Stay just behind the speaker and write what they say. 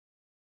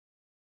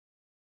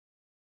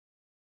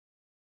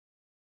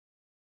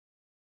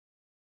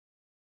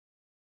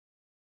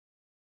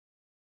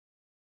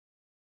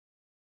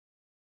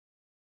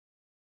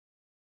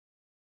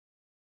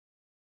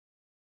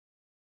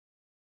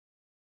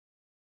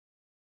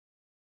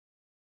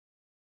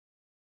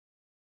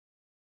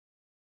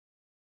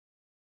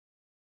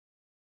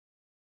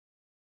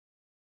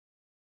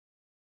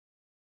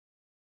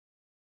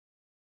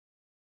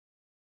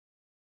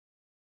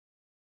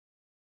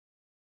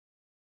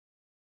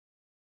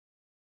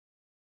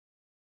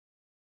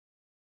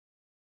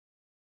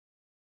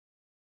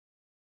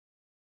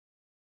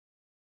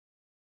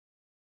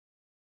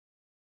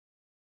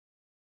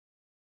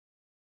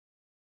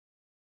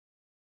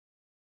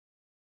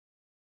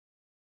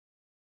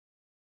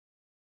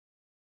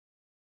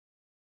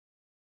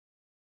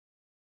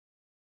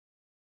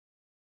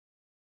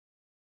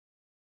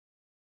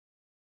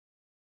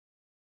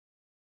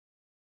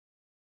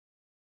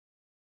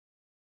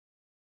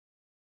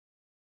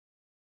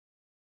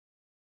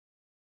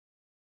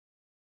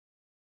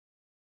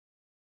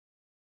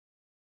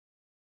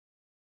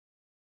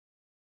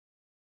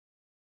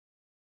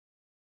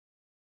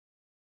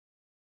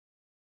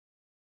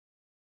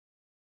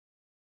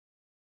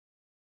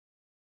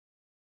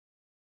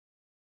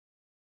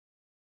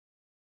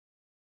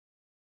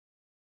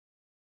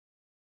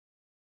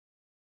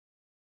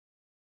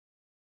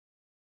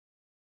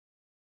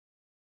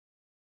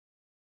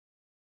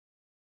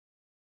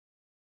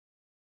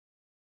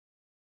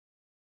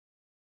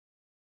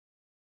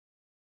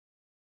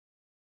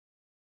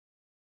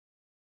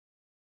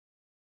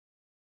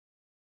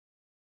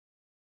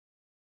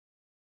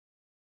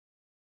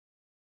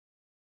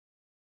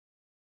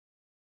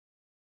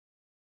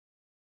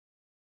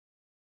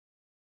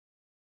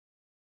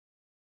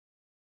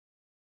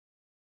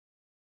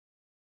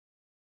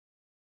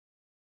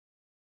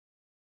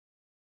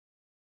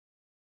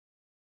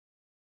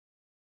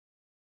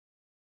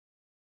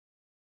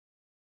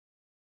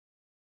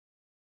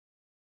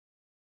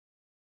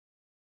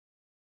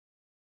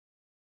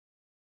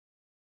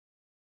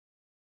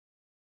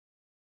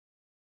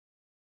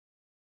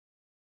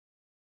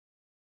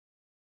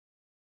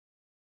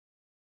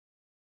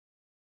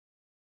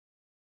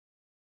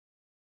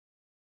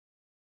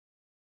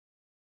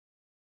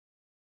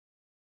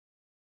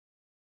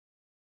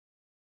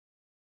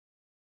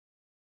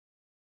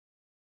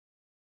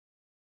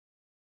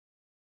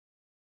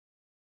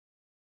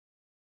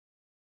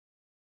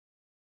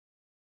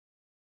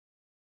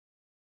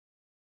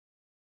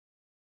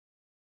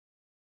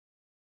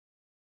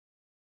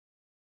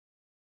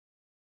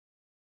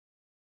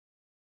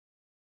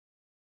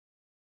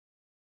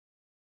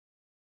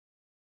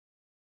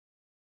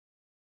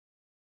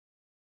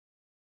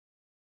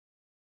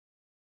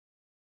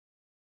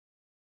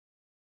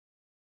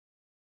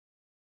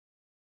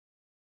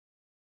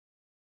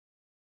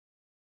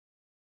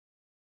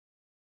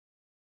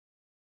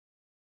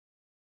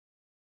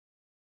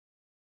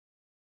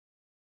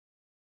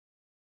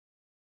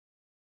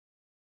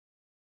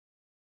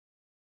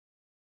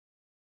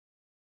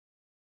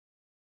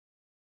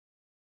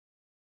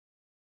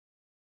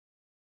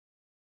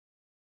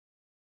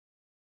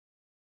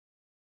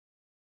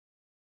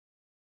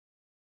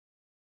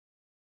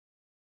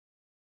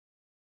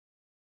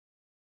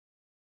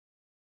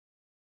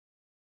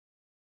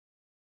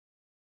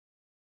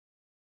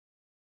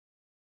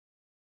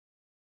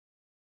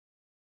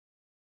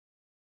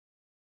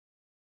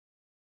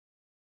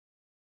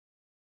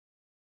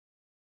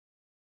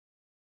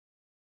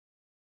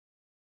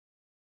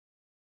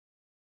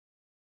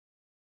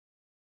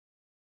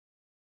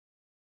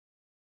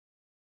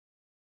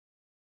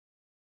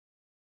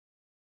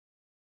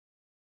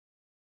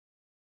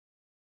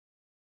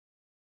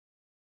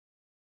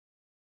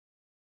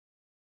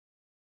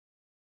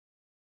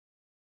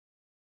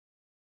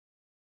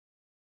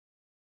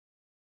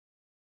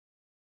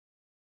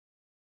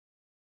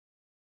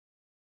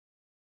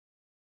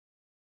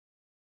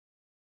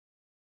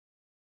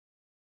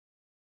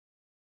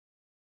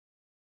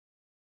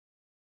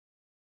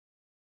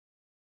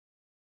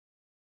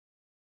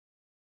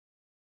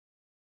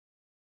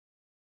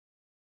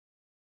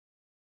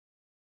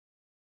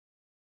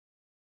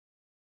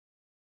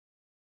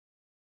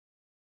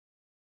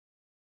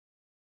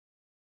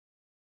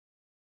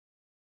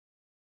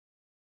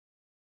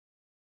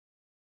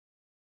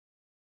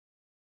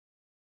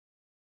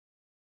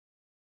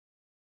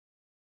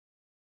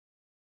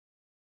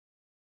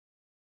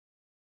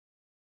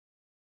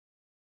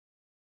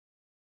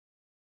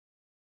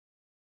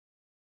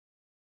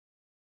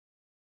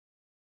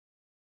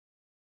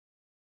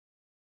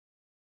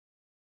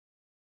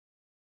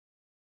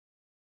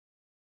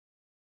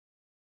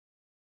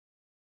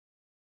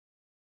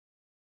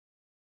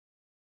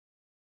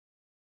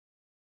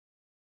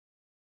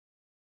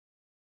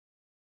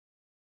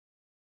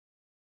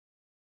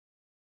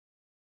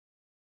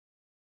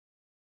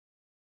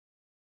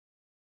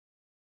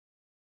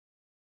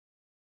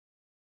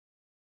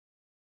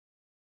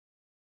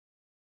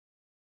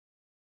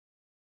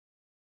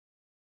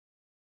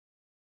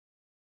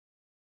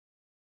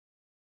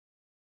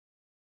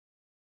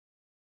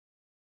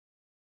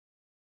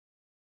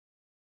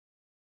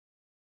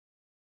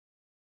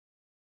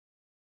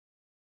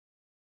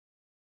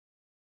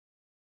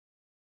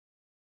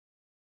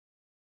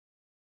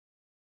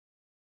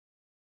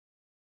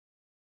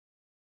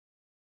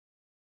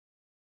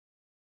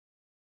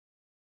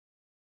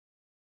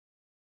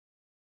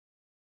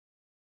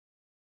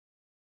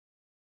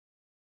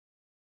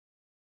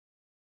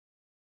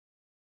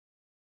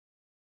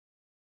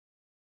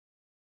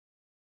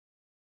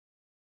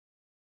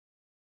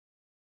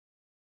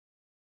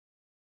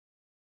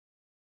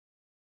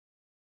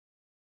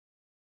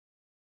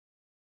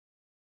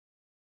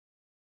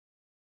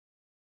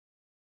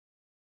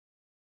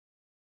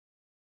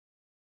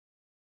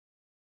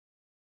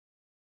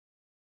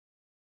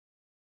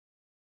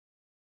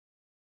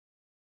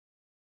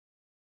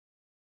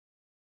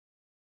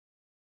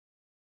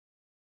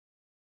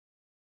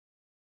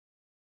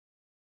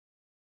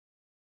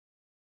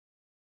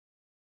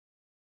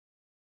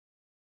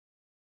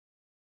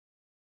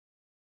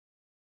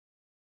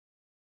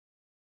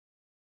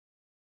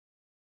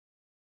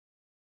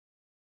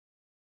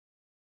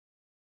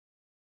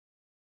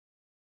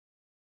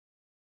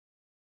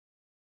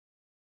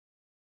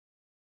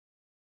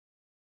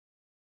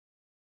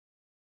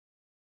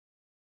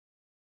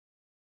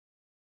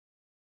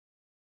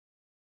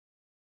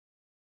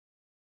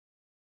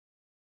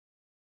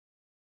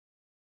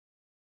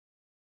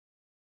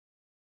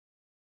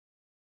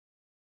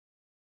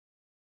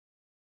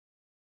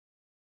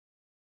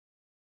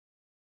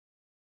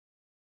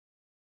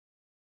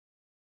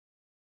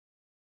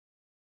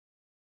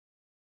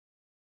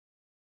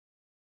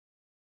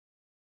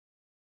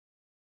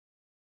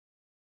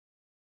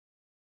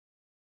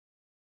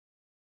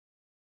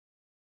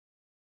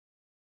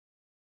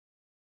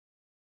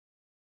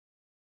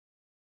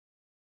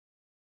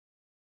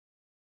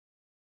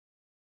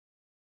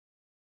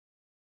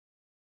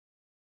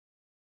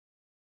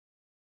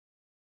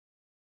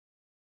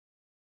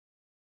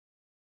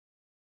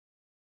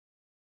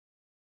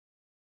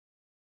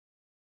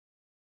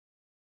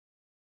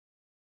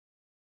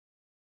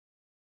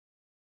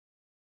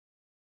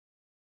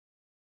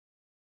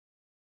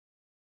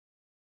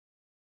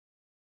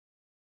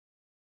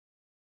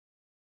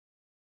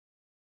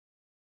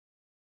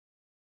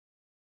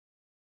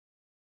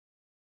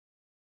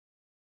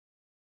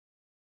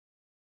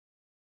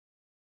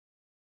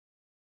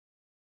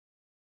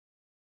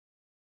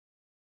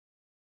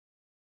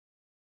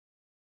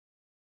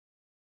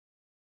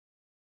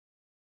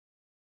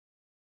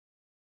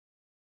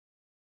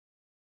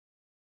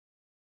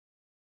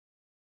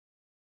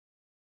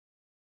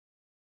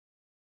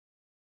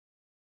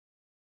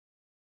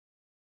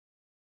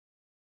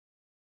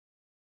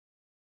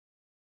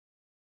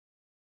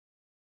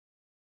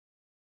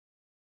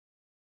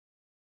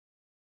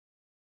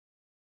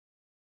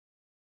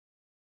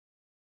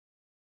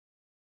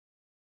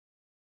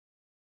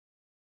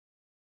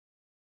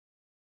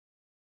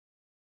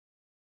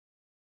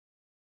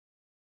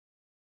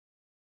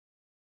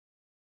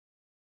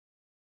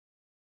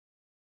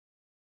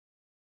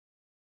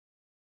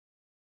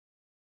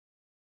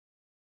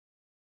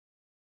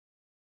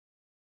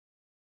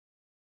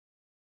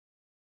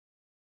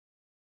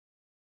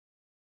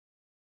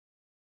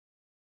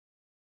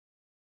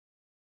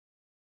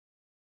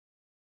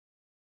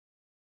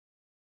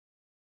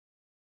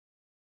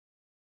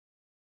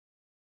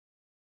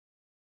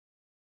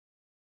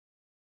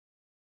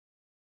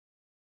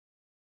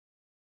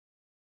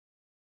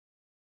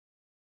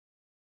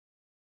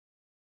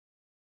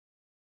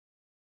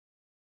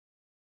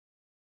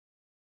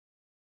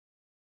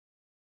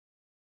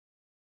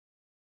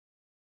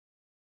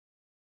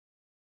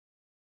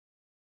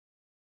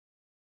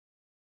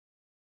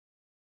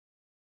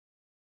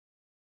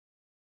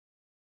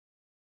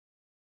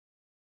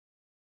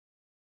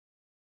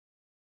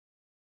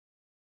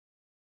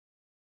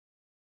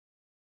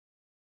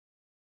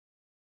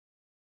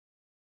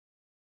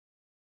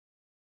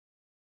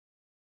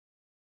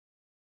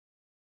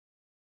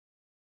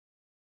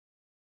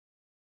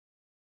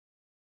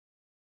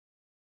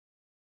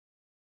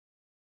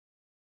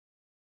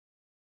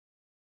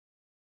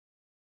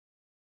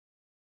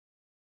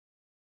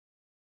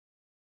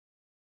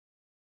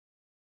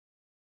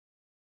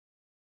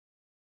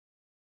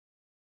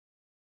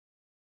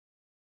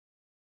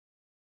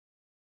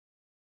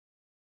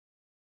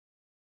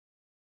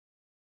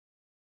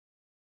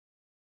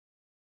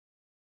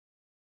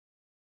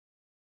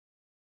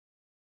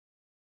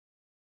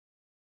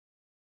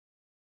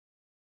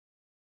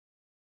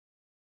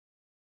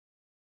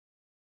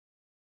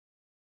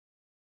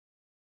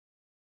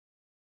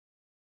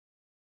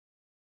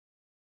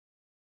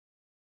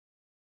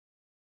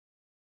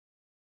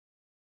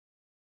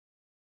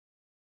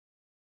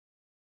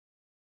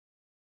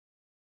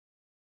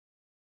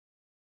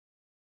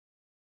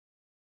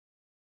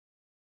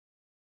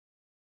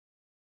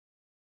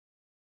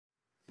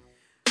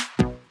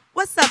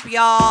What's up,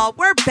 y'all?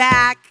 We're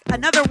back.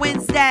 Another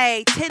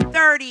Wednesday,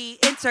 10:30,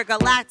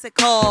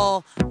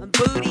 Intergalactical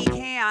Booty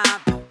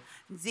Camp.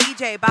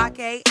 DJ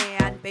Bakke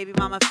and Baby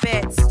Mama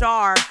Fit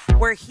Starr.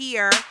 We're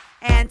here.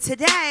 And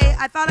today,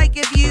 I thought I'd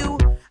give you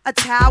a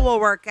towel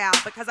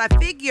workout because I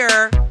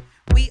figure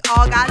we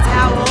all got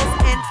towels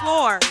and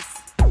floors.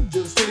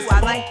 Ooh, I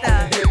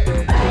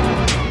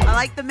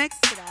like the mix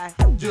today. I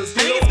think it's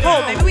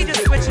cool. Maybe we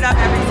just switch it up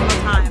every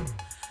single time.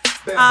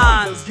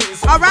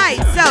 All right,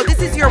 so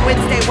this is your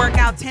Wednesday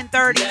workout,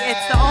 10:30.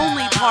 It's the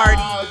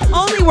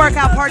only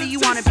workout party you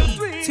want to be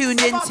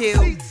tuned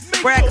into.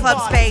 We're at Club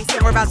Space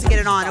and we're about to get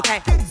it on,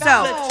 okay?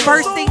 So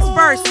first things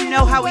first, you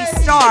know how we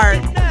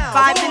start.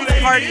 5 minutes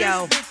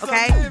cardio,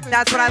 okay?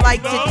 That's what I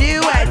like to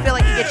do. I feel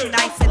like it gets you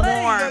nice and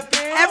warm.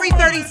 Every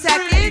 30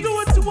 seconds,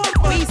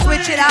 we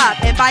switch it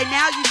up. And by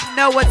now you should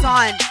know what's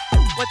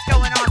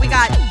going on. We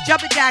got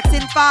jumping jacks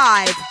in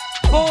 5,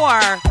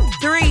 4,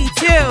 3,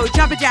 2,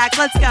 jumping jacks.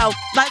 Let's go.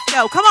 Let's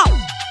go. Come on.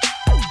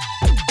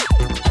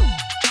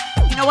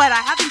 You know what?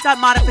 I haven't done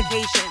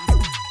modifications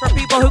for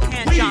people who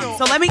can't jump.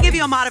 So let me give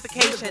you a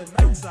modification.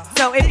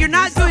 So if you're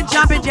not doing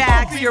jumping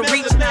jacks, you're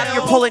reaching up,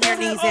 you're pulling your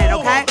knees in,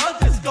 okay?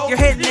 You're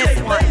hitting this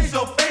one.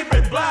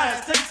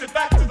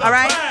 All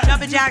right?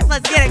 Jumping jacks.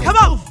 Let's get it. Come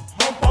on.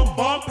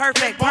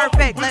 Perfect.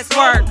 Perfect. Let's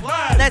work.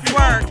 Let's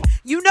work.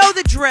 You know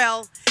the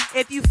drill.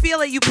 If you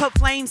feel it, you put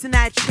flames in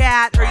that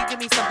chat, or you give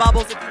me some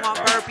bubbles if you want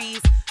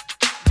burpees.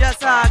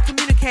 Just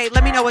communicate.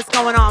 Let me know what's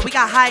going on. We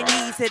got high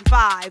knees in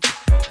 5,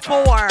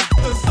 4,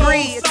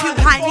 3, 2.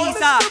 High knees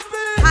up.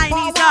 High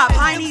knees up.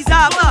 High knees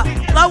up.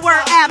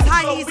 Lower abs.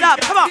 High knees up.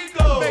 Come on.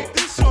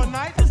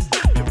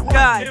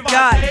 Good.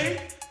 Good.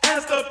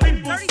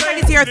 30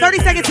 seconds here. 30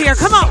 seconds here.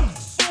 Come on.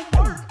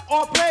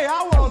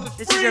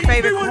 This is your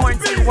favorite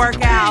quarantine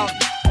workout.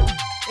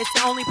 It's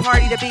the only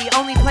party to be,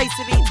 only place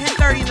to be.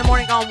 10:30 in the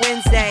morning on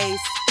Wednesdays.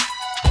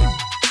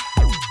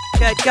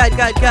 Good, good,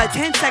 good, good.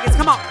 10 seconds.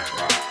 Come on.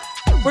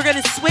 We're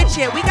going to switch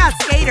it. We got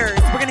skaters.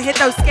 We're going to hit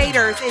those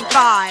skaters in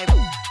 5,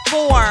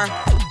 4,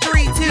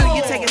 3, 2.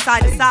 You take it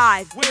side to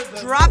side.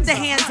 Drop the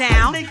hand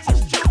down.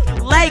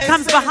 Leg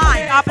comes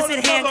behind.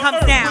 Opposite hand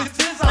comes down.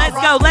 Let's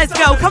go. Let's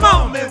go. Come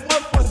on.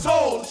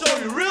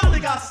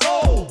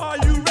 Are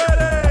you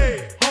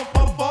ready?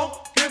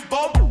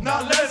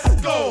 Now let's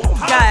go.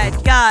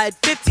 Good, good.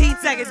 15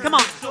 seconds. Come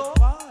on.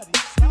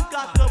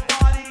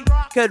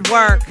 Good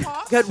work.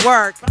 Good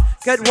work.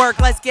 Good work.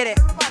 Let's get it.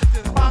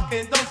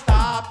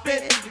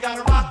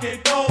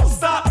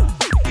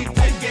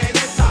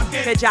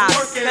 Good job.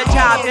 Good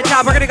job. Good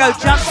job. We're going to go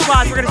jump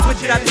squats. We're going to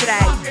switch it up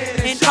today.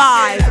 In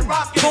 5,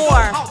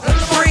 4,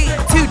 3,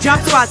 2.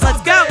 Jump squats.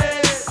 Let's go.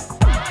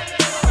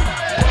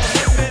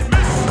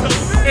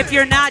 If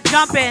you're not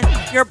jumping,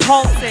 you're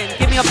pulsing.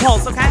 Give me a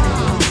pulse, okay?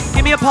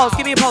 Give me a pulse.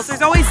 Give me a pulse.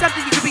 There's always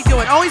something you could be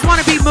doing. Always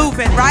want to be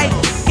moving, right?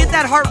 Get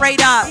that heart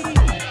rate up.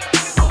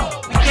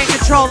 We can't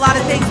control a lot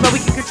of things, but we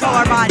can control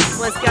our bodies.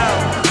 Let's go.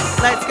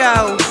 Let's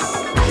go.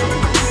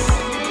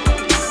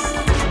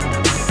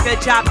 Good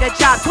job. Good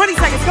job. 20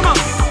 seconds. Come on.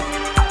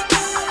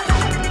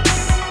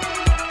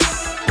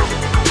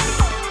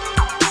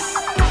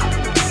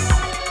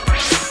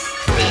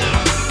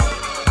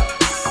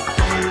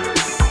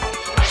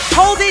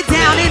 Hold it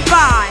down in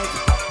 5,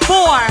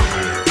 4,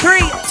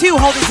 3, 2.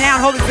 Hold it down.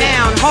 Hold it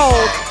down.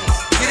 Hold.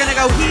 You're going to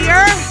go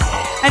here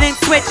and then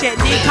switch it.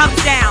 Knee comes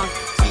down.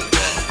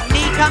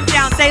 Knee comes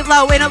down. Stay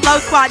low in a low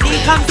squat. Knee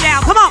comes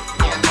down. Come on.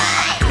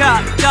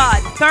 Good.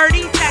 Good.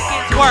 30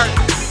 seconds. Work.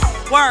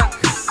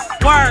 Work.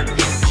 Work.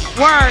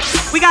 Work.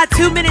 We got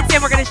 2 minutes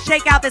in. We're going to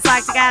shake out this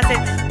lactic acid.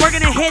 We're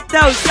going to hit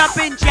those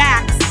jumping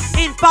jacks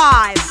in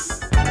 5,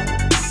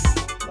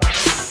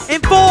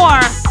 in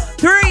 4,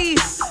 3,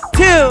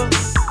 2.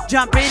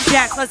 Jumping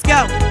jacks. Let's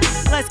go.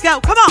 Let's go.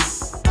 Come on.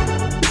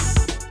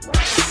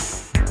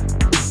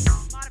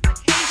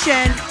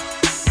 Modification.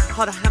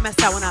 Hold on. I messed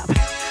that one up.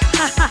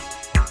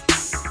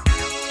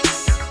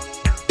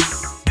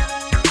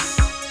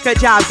 Good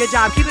job. Good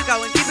job. Keep it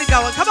going. Keep it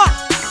going. Come on.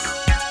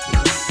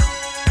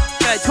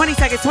 Good. 20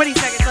 seconds. 20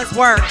 seconds. Let's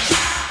work.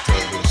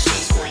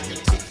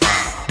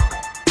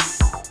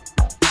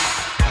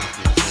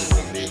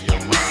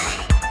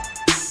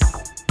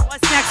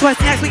 What's next?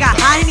 What's next? We got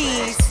high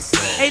knees.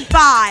 In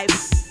 5,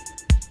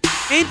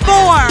 in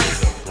 4,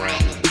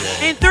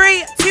 in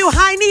 3, 2,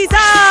 high knees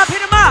up, hit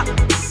them up.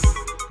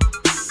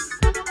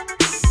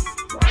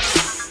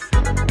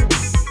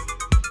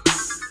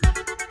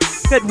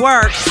 Good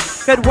work,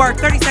 good work.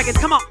 30 seconds,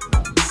 come on.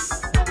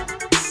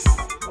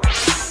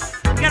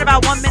 We got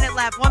about 1 minute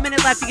left. 1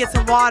 minute left to get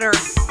some water.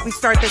 We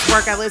start this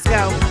workout, let's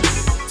go.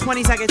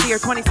 20 seconds here,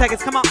 20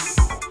 seconds, come on.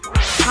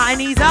 High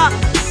knees up.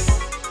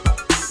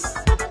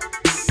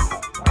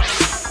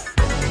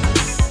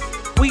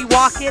 We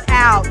walk it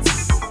out.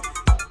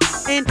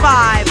 In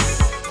 5,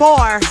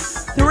 4,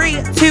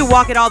 3, 2.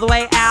 Walk it all the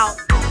way out.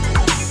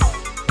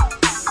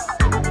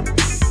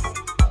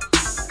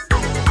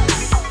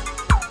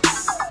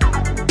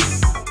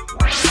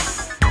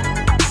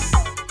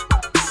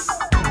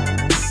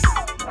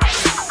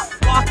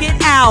 Walk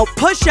it out.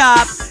 Push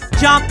up.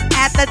 Jump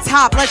at the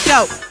top. Let's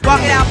go.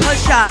 Walk it out,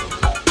 push up.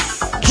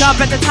 Jump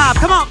at the top,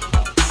 come on.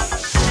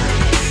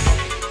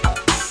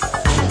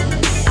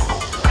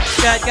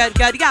 Good, good,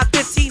 good. You got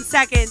 15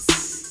 seconds.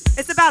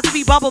 It's about to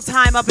be bubble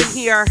time up in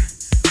here.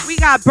 We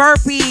got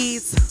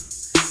burpees.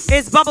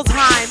 It's bubble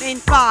time in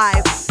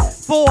 5,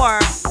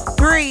 4,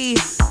 3,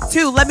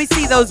 2. Let me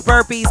see those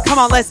burpees. Come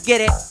on, let's get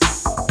it.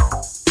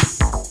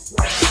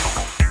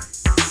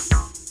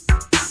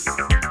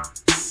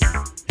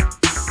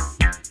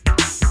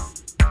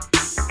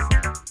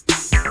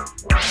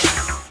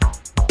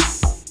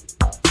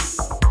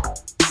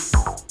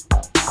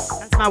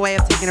 That's my way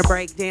of taking a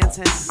break,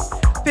 dancing.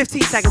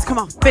 15 seconds, come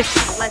on,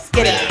 15, let's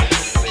get it.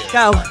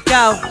 Go,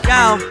 go,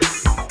 go.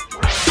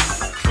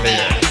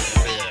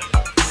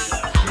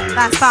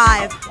 Last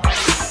 5,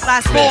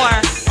 last 4,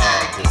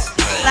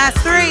 last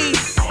 3,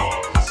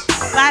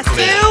 last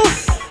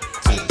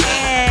 2,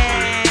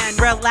 and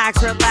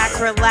relax, relax,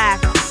 relax.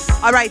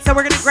 All right, so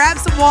we're gonna grab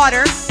some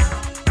water.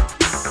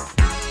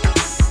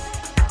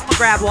 I'm gonna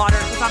grab water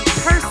because I'm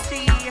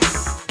thirsty.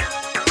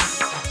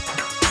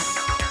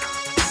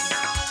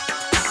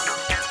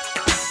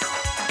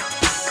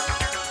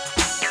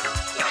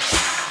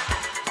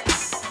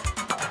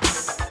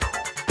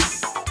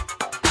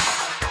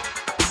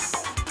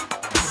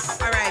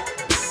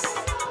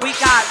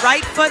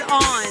 Right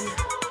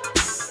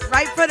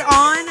foot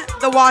on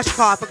the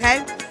washcloth,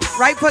 okay?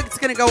 Right foot's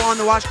gonna go on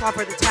the washcloth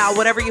or the towel,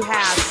 whatever you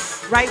have.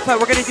 Right foot,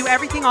 we're gonna do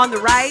everything on the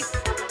right.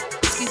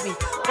 Excuse me.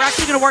 We're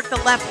actually gonna work the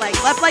left leg.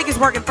 Left leg is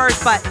working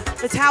first, but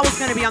the towel's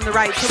gonna be on the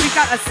right. So we've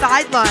got a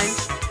side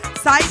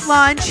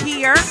lunge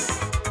here,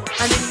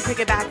 and then you pick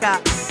it back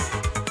up.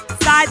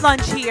 Side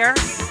lunge here,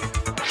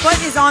 foot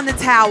is on the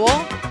towel,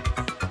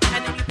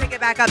 and then you pick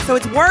it back up. So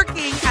it's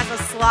working as a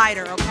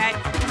slider, okay?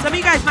 Some of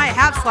you guys might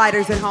have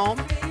sliders at home.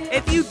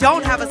 If you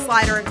don't have a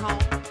slider at home,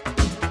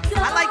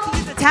 I like to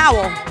use a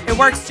towel. It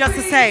works just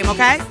the same,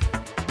 okay?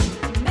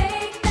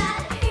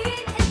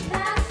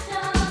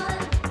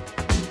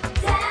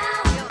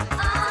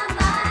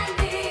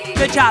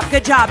 Good job,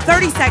 good job.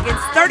 30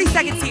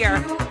 seconds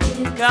here.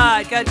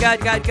 Good, good, good,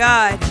 good,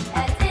 good.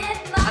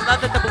 I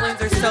love that the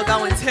balloons are still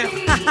going too.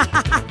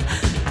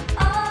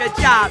 Good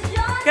job,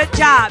 good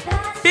job.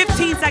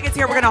 15 seconds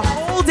here. We're gonna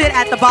hold it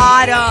at the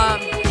bottom.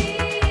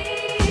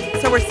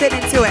 So we're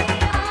sitting into it.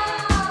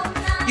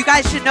 You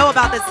guys should know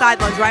about this side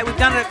lunge, right? We've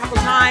done it a couple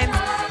times.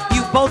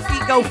 You both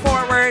feet go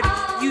forward.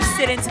 You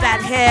sit into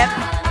that hip.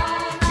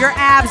 Your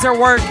abs are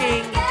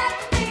working.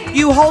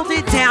 You hold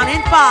it down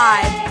in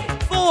 5,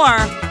 4,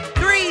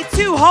 3,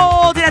 2.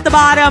 Hold it at the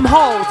bottom.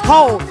 Hold,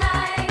 hold.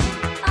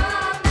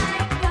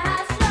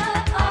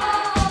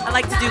 I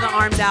like to do the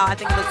arms out. I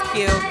think it looks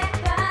cute.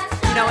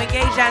 You know,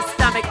 engage that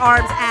stomach,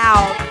 arms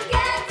out.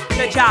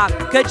 Good job,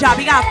 good job.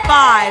 You got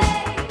 5.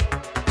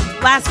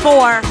 Last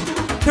 4,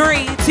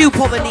 3, 2,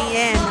 pull the knee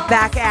in,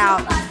 back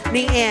out,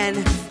 knee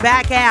in,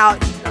 back out,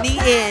 knee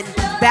in,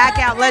 back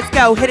out. Let's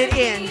go, hit it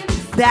in,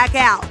 back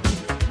out,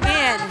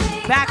 in,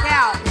 back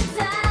out.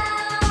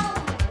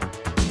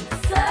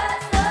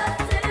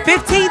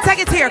 15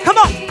 seconds here, come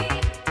on.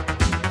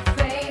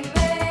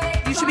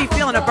 You should be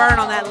feeling a burn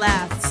on that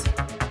left.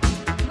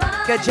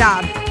 Good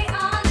job.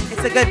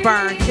 It's a good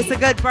burn, it's a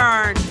good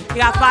burn. You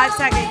got 5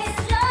 seconds.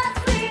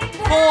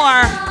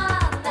 4,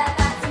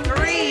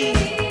 3,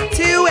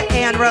 2,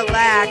 and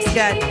relax.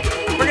 Good.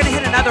 We're gonna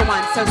hit another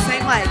one. So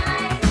same leg.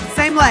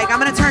 Same leg. I'm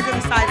gonna turn to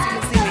the side so you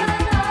can see me.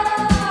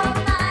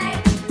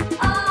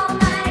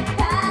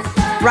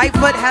 Right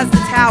foot has the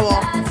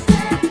towel.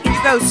 You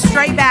go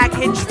straight back,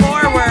 hinge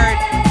forward.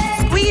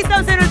 Squeeze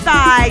those inner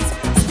thighs.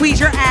 Squeeze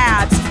your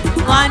abs.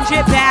 Lunge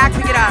it back,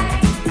 pick it up.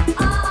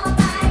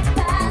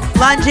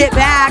 Lunge it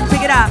back,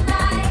 pick it up.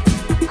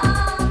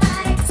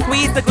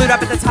 Squeeze the glute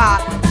up at the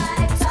top.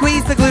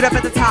 Squeeze the glute up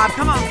at the top.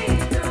 Come on.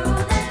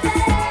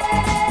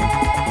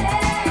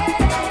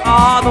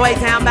 All the way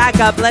down, back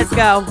up. Let's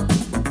go.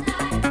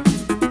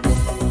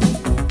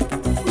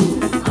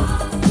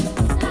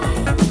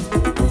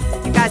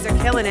 You guys are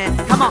killing it.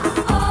 Come on.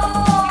 You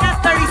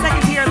got 30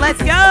 seconds here.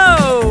 Let's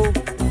go.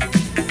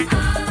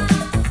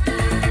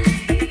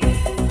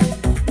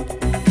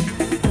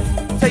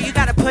 So you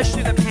got to push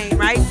through the pain,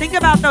 right? Think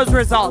about those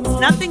results.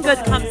 Nothing good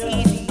comes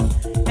easy.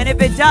 And if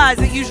it does,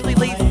 it usually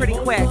leaves pretty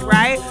quick,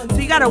 right? So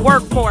you got to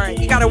work for it.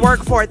 You got to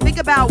work for it. Think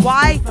about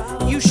why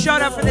you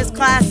showed up for this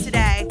class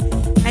today.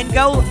 And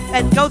go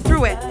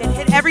through it and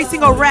hit every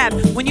single rep.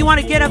 When you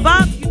want to get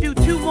above, you do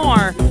 2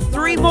 more,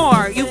 3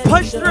 more. You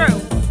push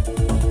through.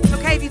 It's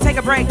okay if you take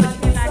a break, but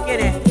you get back in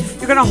it.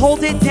 You're gonna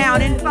hold it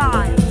down in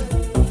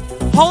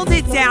 5. Hold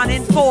it down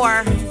in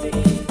 4,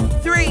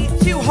 3,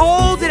 2.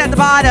 Hold it at the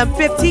bottom.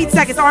 15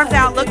 seconds. Arms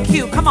out. Look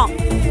cute. Come on.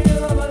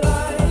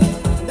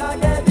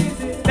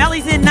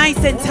 Belly's in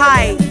nice and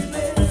tight.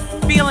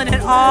 Feeling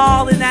it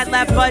all in that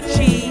left butt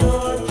cheek.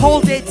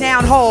 Hold it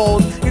down,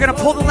 hold. You're gonna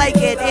pull the leg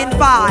in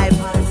 5,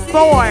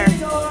 4,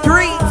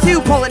 3,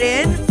 2, pull it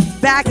in,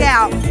 back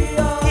out,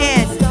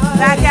 in,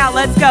 back out,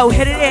 let's go,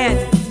 hit it in.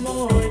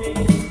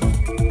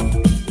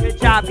 Good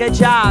job, good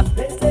job.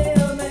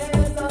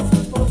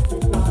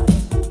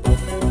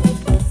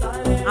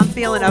 I'm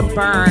feeling a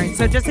burn.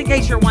 So just in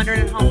case you're wondering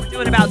at home, we're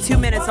doing about 2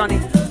 minutes on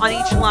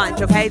each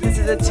lunge, okay? This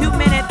is a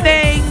 2-minute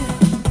thing.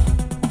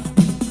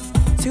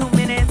 2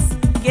 minutes.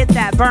 Get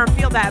that burn.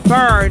 Feel that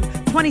burn.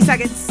 20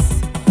 seconds.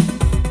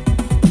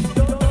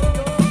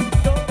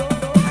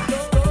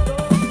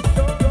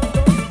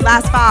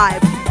 Last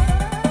 5.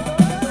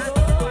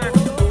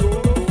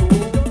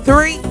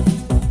 3,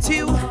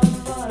 2,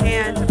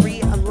 and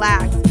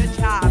relax. Good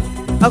job.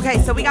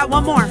 Okay, so we got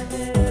one more.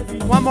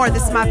 One more.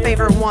 This is my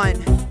favorite one.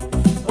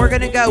 We're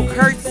going to go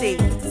curtsy.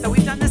 So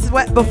we've done this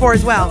before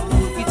as well.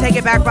 You take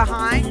it back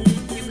behind.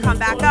 You come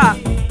back up.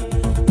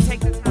 You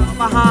take the towel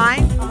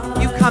behind.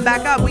 You come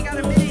back up. We got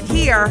a minute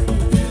here.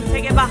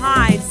 Take it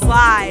behind.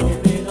 Slide.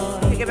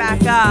 Take it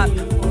back up.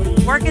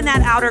 Working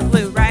that outer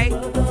glute, right?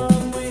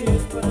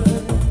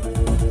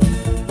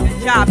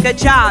 Good job. Good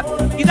job.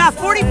 You got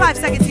 45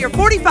 seconds here.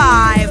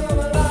 45.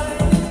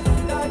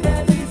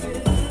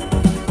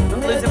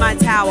 I'm losing my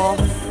towel.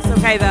 It's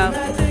okay, though.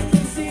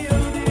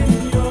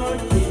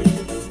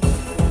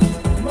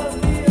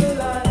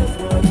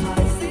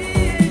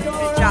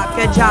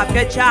 Good job,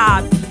 good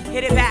job.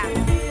 Hit it back.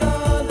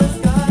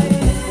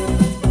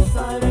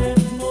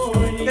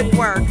 Good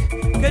work.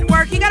 Good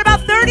work. You got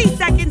about 30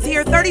 seconds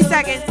here, 30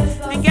 seconds.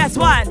 And guess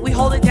what? We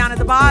hold it down at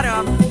the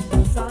bottom.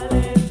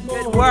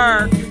 Good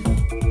work.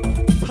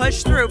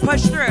 Push through,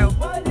 push through.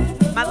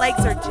 My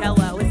legs are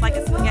jello. It's like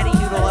a spaghetti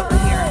noodle over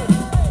here.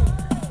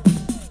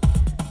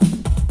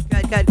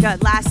 Good, good,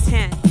 good. Last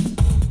 10.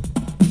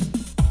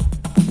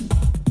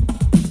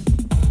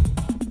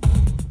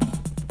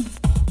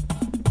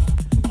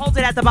 Hold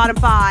it at the bottom.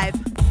 5,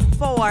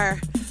 4,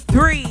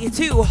 3,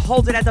 2.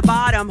 Hold it at the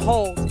bottom.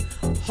 Hold.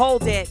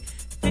 Hold it.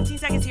 15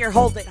 seconds here.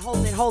 Hold it.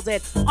 Hold it. Hold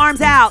it.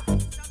 Arms out.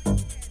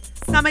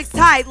 Stomach's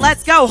tight.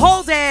 Let's go.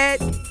 Hold it.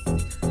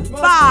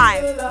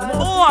 5,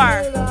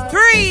 4,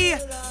 3,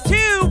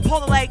 2. Pull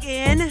the leg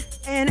in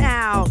and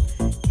out.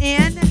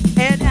 In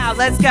and out.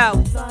 Let's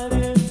go.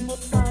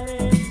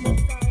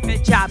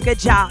 Good job. Good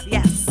job.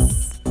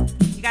 Yes.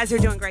 You guys are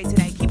doing great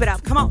today. Keep it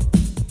up. Come on.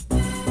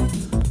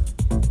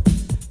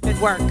 Good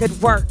work,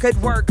 good work,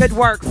 good work, good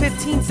work.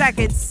 15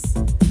 seconds.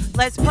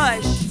 Let's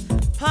push,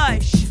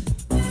 push.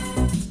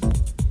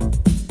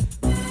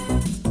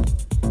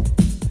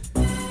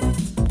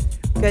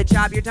 Good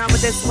job, you're done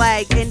with this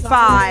leg. In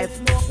 5.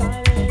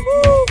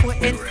 Woo.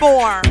 In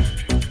 4.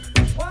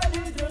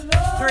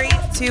 3,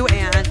 2,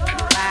 and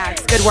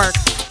relax. Good work.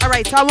 All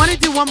right, so I want to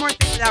do one more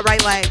thing with that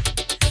right leg.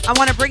 I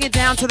want to bring it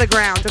down to the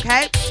ground,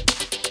 okay?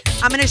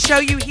 I'm going to show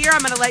you here.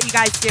 I'm going to let you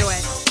guys do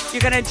it.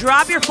 You're going to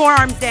drop your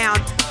forearms down.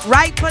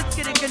 Right foot's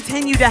going to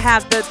continue to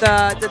have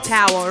the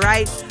towel,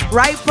 right?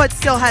 Right foot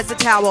still has the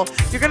towel.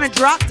 You're going to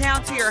drop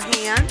down to your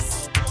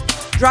hands.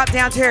 Drop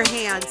down to your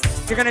hands.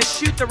 You're going to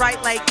shoot the right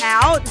leg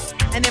out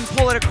and then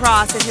pull it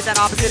across and hit that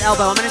opposite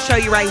elbow. I'm going to show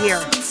you right here.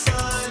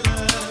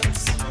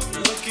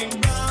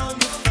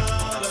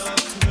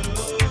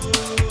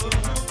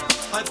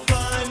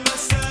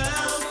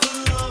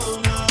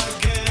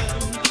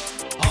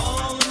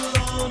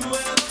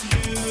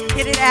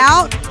 Hit it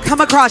out. Come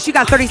across. You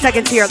got 30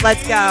 seconds here.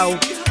 Let's go.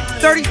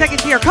 30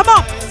 seconds here. Come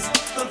on.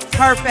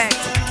 Perfect.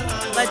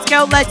 Let's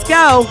go. Let's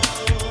go.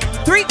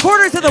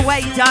 3/4 of the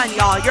way done,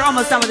 y'all. You're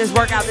almost done with this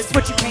workout. This is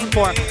what you came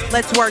for.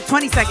 Let's work.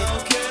 20 seconds.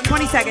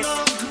 20 seconds.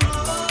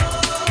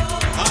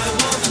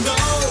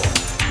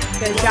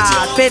 Good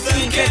job.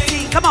 15,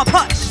 15. Come on,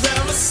 push.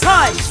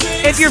 Push.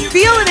 If you're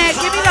feeling it,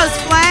 give me those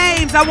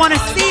flames. I want to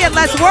see it.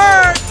 Let's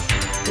work.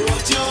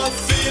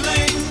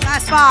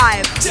 Last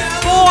 5,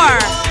 4,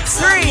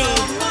 3,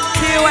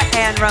 2,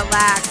 and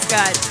relax.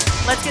 Good.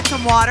 Let's get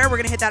some water. We're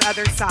going to hit that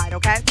other side,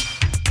 okay?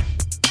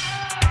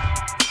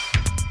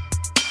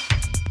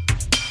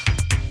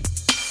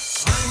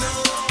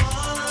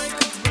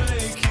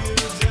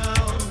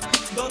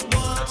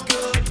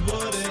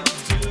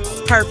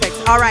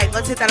 Perfect. All right,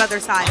 let's hit that other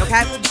side,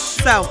 okay?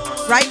 So,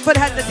 right foot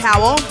has the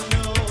towel.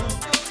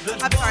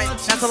 I'm sorry,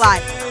 that's a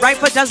lie. Right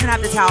foot doesn't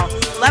have the towel.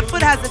 Left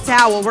foot has the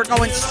towel. We're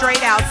going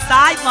straight out.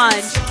 Side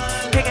lunge.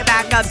 Pick it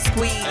back up,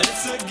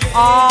 squeeze.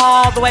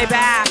 All the way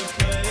back.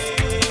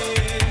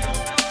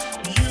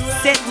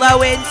 Sit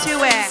low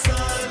into it.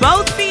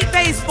 Both feet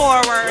face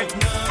forward.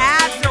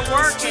 Abs are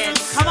working.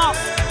 Come on.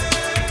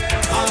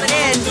 Hold it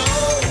in.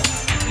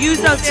 Use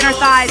those inner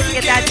thighs to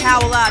get that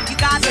towel up. You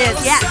got this.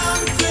 Yes.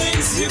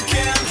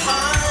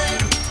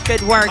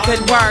 Good work.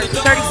 Good work.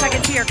 30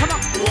 seconds here. Come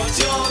on.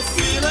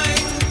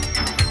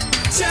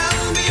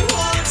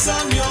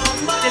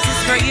 This is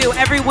for you.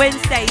 Every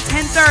Wednesday,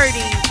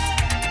 10:30.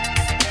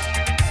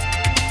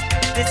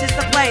 This is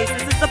the place.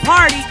 This is the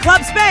party.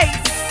 Club space.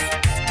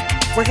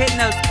 We're hitting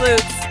those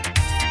glutes.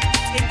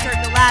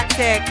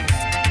 Intergalactic.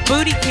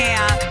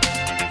 Bootycamp.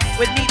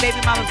 With me,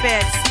 baby mama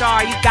Fitz.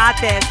 Starr, you got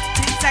this.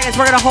 10 seconds.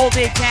 We're going to hold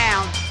it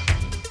down.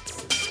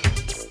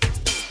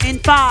 In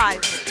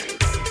 5.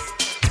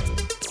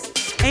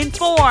 In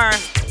 4.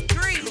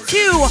 3,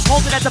 2.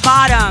 Hold it at the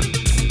bottom.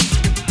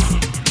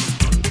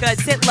 Good.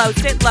 Sit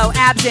low,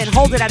 abs in.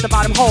 Hold it at the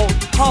bottom. Hold,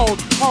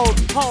 hold, hold,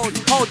 hold,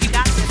 hold. You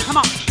got this. Come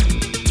on.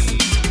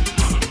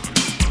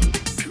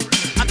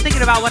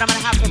 thinking about what I'm gonna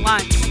have for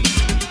lunch.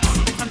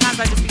 Sometimes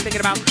I just be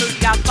thinking about food.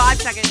 You got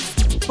 5 seconds.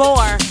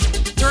 4,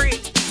 3,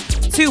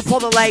 2. Pull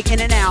the leg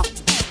in and out.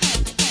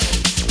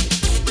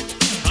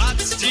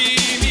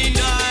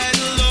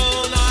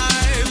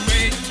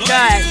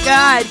 Good,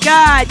 good,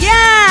 good.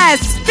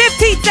 Yes!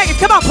 15 seconds.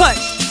 Come on,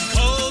 push.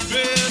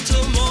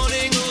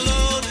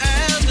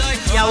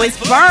 Yo, it's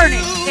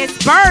burning. It's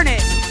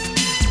burning.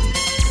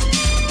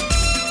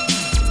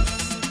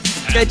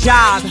 Good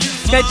job.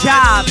 Good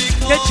job.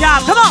 Good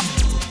job. Come on.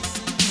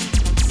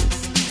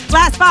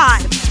 Last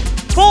 5,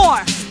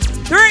 4,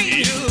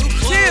 3, 2,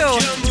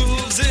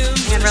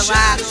 and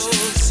relax.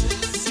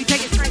 We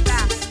take it straight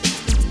back.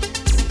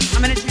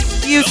 I'm gonna change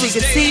view so you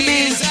can see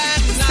me.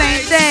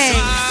 Same thing.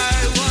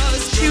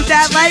 Shoot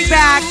that leg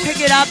back, pick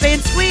it up and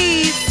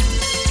squeeze.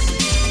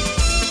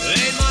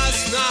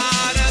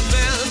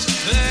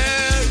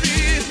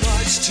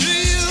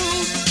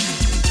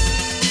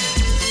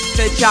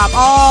 Good job.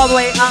 All the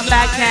way up,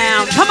 back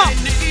down. Come on.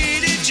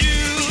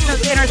 Use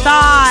those inner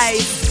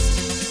thighs.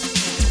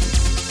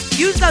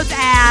 Use those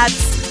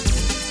abs.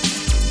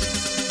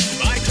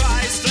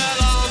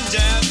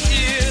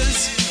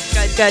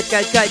 Good, good,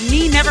 good, good.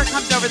 Knee never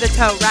comes over the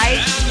toe, right?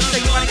 So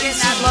you want to get in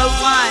that low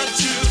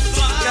lunge.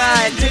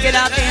 Good. Pick it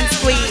up and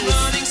squeeze.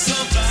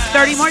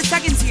 30 more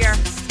seconds here.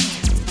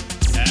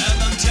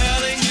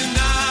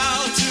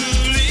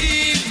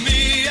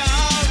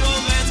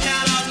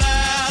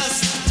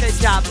 Good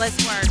job. Let's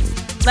work.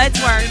 Let's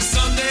work.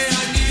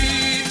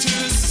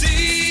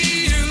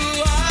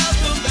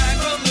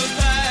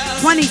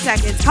 20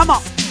 seconds. Come on. I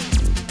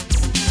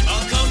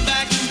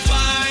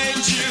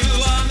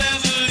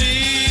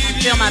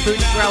feel my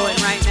booty growing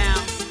right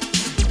now.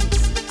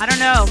 I don't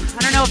know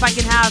if I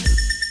can have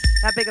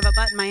that big of a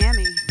butt in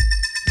Miami.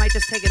 Might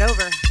just take it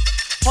over.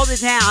 Hold it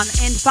down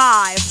in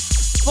 5,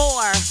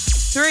 4,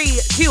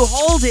 3, 2.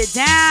 Hold it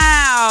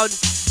down.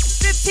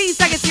 15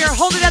 seconds here.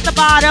 Hold it at the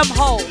bottom.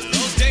 Hold.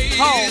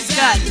 Hold.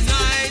 Good.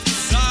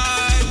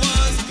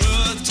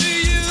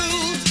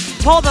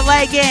 Pull the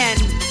leg in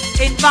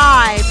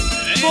 5,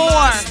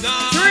 4,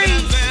 3,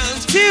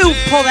 2.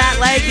 Pull that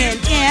leg in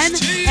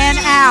and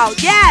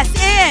out. Yes,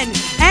 in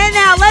and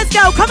out. Let's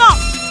go. Come on.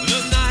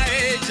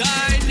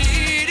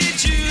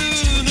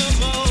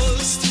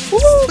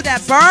 Ooh,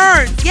 that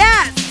burns.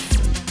 Yes.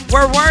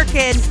 We're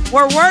working.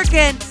 We're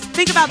working.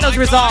 Think about those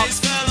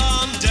results.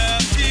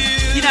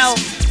 You know,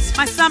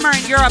 my summer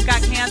in Europe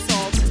got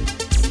canceled,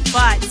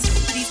 but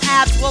these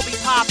abs will be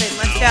popping.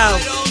 Let's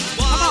go.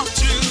 Come on.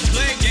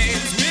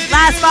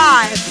 Last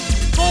 5,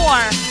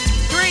 4,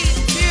 3,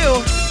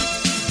 2,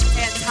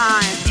 and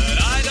time.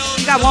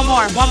 You got one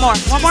more lunge.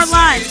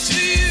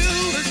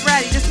 Who's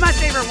ready? This is my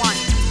favorite one.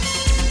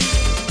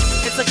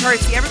 It's a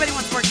curtsy. Everybody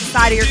wants to work the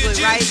side of your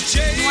glute, right?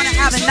 You want to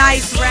have a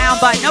nice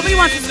round butt. Nobody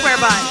wants a square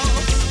butt.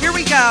 Here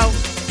we go.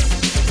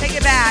 Take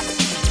it back.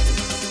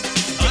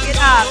 Take it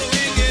up.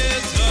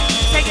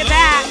 Take it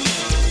back.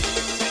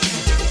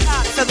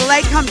 Up. So the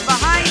leg comes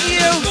behind you.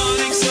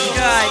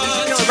 Good. You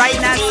can feel it right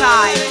in that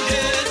side.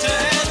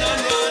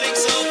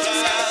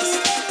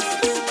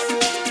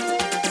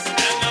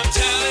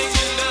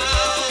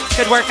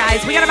 Good work,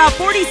 guys. We got about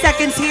 40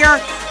 seconds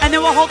here, and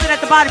then we'll hold it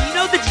at the bottom. You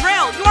know the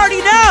drill. You already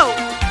know.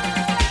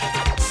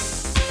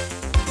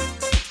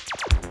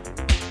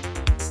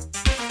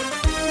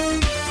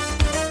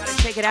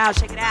 Gotta shake it out,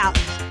 shake it out.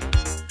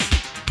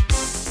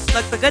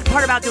 Look, the good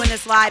part about doing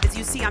this live is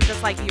you see I'm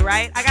just like you,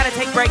 right? I gotta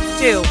take breaks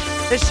too.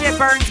 This shit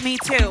burns me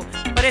too,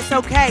 but it's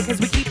okay because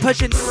we keep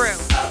pushing through.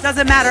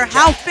 Doesn't matter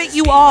how fit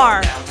you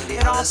are,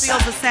 it all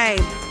feels the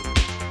same.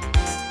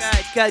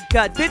 Good,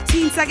 good, good.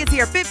 15 seconds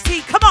here.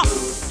 15. Come on.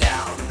 Move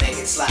down, make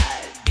it slide.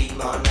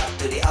 Beam on up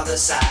to the other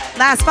side.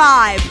 Last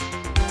 5,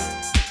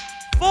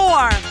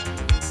 4,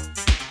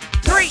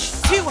 3,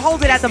 2.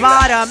 Hold it at the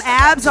bottom.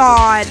 Abs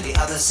on.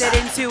 Sit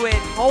into it.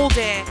 Hold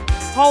it.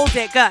 Hold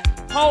it. Good.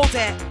 Hold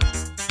it.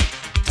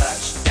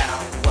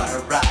 Touchdown, what a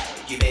ride.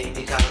 You made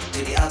me come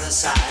to the other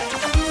side.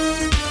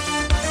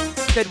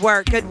 Good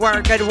work. Good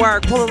work. Good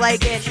work. Pull the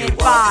leg in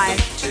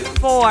 5,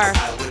 4,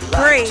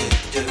 3,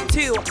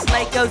 2.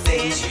 Leg goes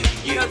in.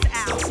 Goes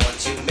out.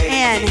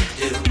 In.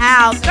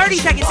 Out. 30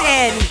 seconds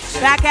in.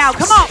 Back out.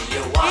 Come on.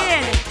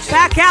 In.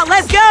 Back out.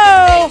 Let's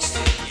go.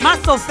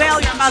 Muscle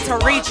failure. I'm about to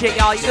reach it,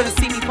 y'all. You're going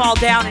to see me fall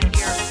down in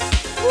here.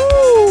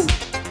 Woo.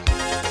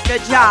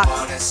 Good job.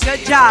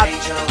 Good job.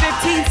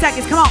 15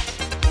 seconds. Come on.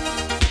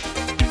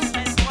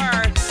 Let's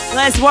work.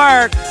 Let's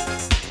work.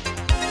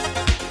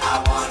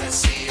 I want to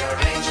see your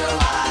angel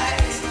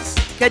eyes.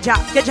 Good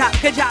job. Good job.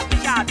 Good job.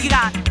 Good job. You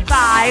got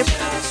 5,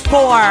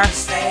 4,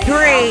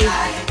 3,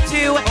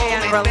 2,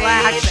 and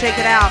relax. Shake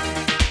it out.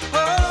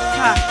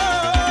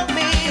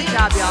 Good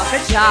job, y'all.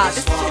 Good job.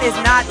 This shit is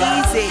not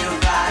easy.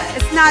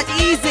 It's not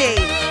easy.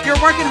 You're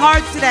working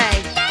hard today.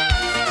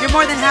 You're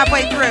more than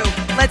halfway through.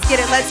 Let's get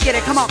it. Let's get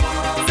it. Come on.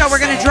 So we're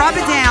going to drop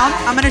it down.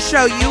 I'm going to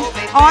show you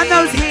on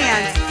those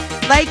hands.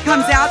 Leg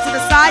comes out to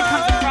the side,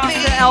 comes across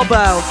the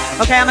elbow.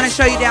 Okay, I'm going to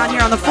show you down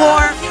here on the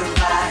floor.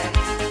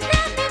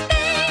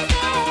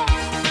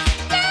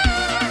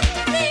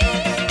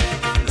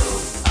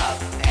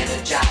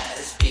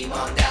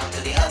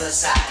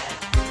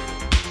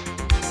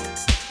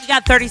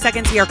 got 30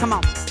 seconds here. Come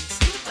on.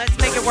 Let's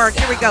make it work.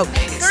 Here we go.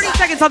 30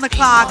 seconds on the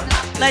clock.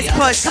 Let's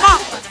push. Come on.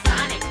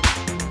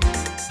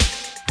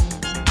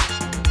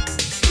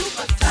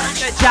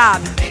 Good job.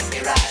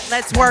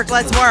 Let's work.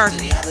 Let's work.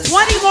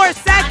 20 more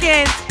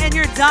seconds and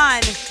you're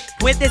done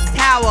with this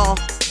towel.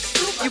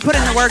 You put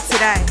in the work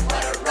today.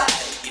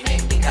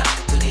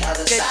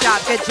 Good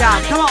job. Good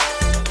job. Come on.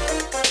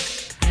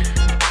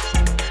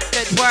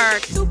 Good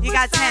work. You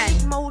got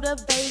 10.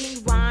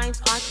 Motivating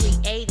rhymes are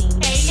creating.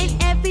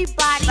 And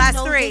everybody Last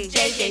knows 3.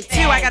 JJ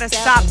 2. I gotta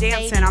stop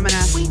dancing. I'm gonna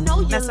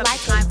mess up the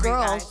time for you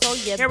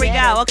guys. Here we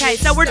go. Okay,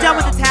 so we're done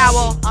with the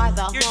towel.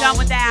 You're done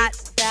with that.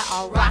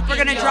 We're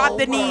gonna drop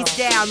the knees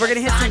down. We're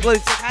gonna hit some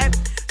glutes, okay?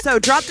 So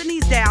drop the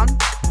knees down.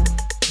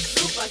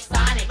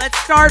 Let's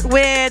start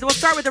with, we'll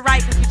start with the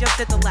right because we just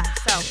did the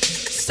left. So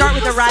start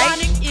with the right.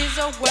 Supersonic is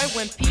a word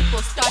when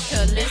people start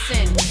to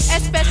listen.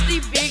 Especially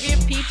bigger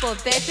people,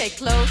 they pay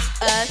close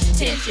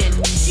attention.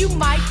 You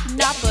might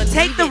not believe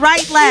Take the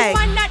right leg.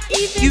 You might not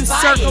even You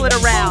circle it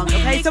around, So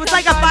when okay? it So it's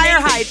like a comes fire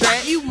on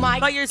hydrant, you might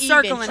but you're even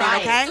circling try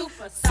it, okay?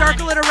 Supersonic.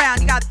 Circle it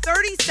around. You got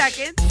 30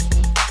 seconds.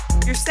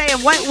 You're saying,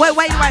 what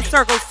way do I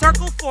circle?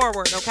 Circle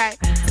forward, okay?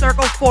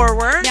 Circle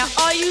forward. Now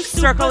all you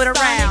Circle it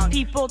around.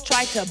 people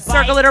try to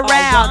Circle it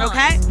around,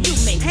 okay?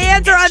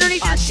 Hands are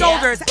underneath your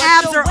shoulders.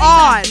 Abs are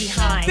on.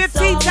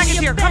 15 seconds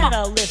here. Come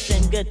on.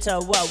 Listen good to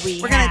what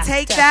We're going to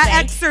take that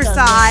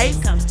exercise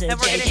and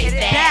we're going to hit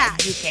it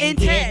back in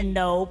 10.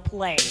 No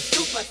play.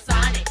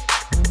 Supersonic.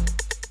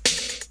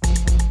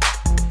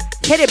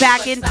 Hit it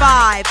back in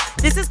 5.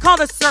 This is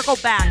called a circle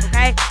back,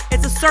 okay?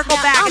 It's a circle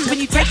back. It's when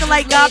you take the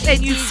leg up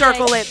and you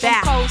circle it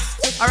back.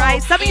 All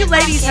right? Some of you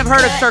ladies have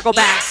heard of circle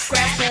back.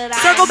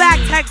 Circle back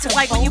text is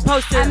like when you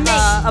post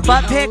a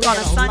butt pic on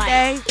a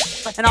Sunday,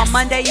 and on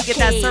Monday you get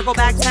that circle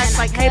back text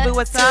like, hey, boo,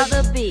 what's up?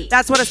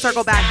 That's what a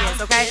circle back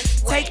is, okay?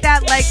 Take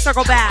that leg,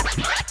 circle back.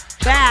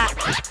 Back,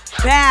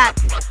 back,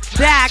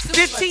 back.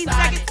 15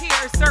 seconds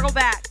here, circle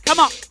back. Come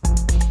on.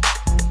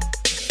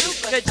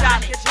 Good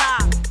job, good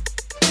job.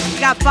 You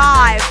got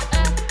 5.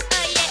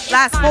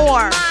 Last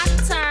 4.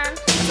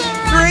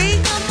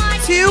 3,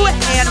 2,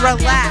 and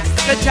relax.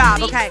 Good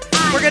job. Okay,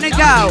 we're gonna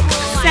go.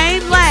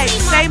 Same leg,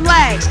 same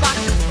leg.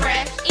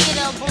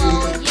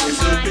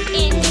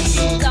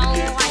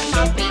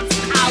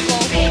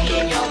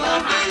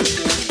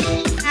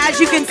 As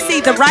you can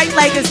see, the right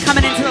leg is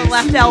coming into the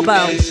left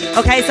elbow.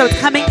 Okay, so it's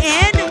coming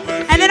in,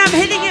 and then I'm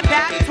hitting it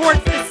back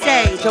towards the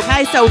stage.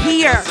 Okay, so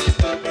here.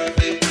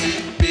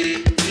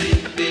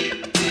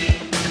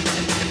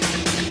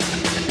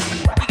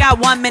 Got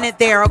 1 minute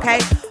there, okay?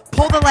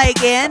 Pull the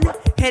leg in,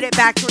 hit it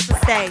back towards the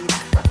stage.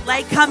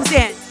 Leg comes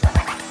in.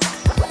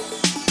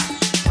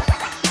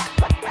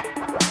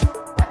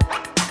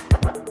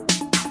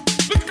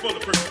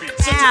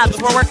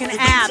 Abs, we're working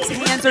abs.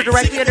 Hands are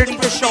directly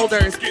underneath the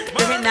shoulders.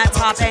 You're hitting that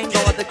top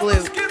angle of the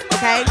glute,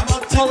 okay?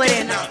 Pull it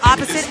in.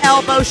 Opposite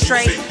elbow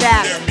straight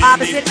back.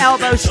 Opposite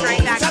elbow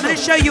straight back. I'm gonna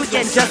show you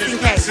again just in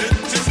case.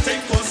 Just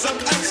take for some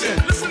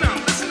action. Listen now,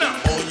 listen now.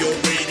 On your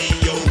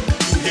radio,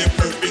 you hear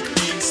perfect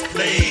things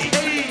play.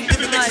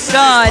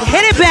 Good.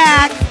 Hit it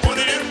back.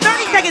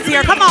 30 seconds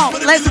here. Come on.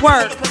 Let's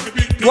work.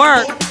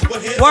 Work.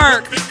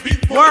 Work.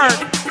 Work.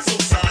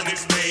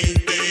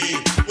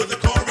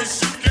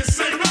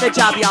 Good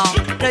job, y'all.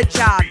 Good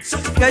job.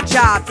 Good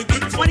job.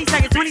 20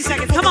 seconds. 20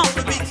 seconds. Come on.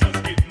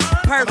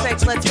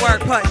 Perfect. Let's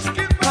work. Push.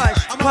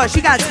 Push. Push.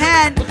 You got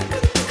 10.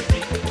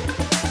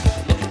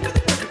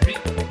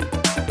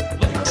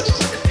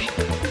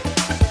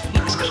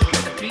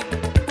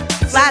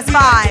 Last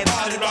 5,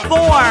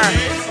 4,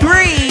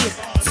 3,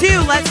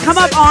 2. Let's come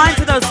up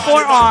onto those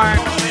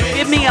forearms.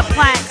 Give me a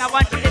plank. I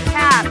want you to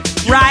tap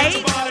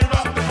right,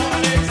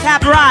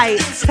 tap right,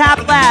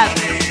 tap left.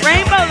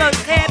 Rainbow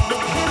those hips,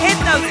 hit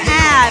those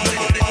abs,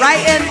 right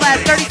and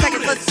left. 30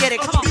 seconds, let's get it.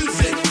 Come on.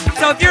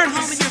 So if you're at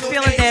home and you're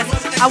feeling this,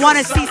 I want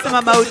to see some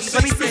emojis.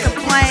 Let me see some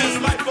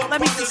flames.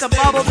 Let me see some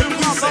bubbles. Let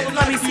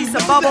me see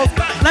some bubbles.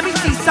 Let me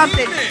see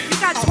something. You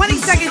got 20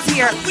 seconds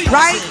here.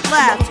 Right,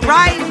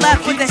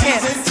 left with the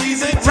hips.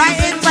 Right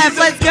and left,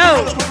 let's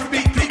go.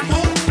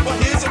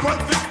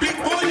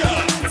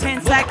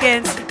 10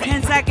 seconds,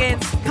 10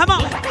 seconds. Come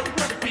on.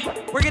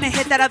 We're going to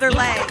hit that other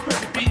leg.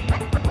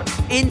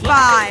 In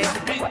 5,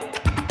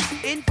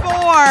 in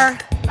 4,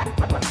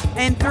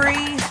 in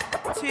 3,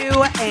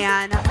 2,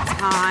 and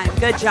time.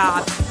 Good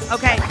job.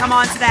 Okay, come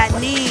on to that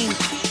knee.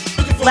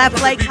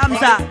 Left leg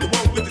comes up.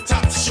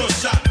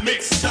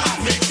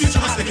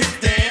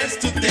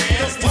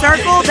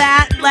 Circle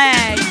that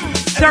leg.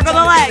 Circle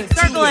the leg.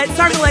 Circle it.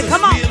 Circle it.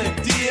 Come on.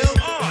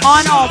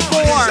 On all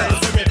 4s.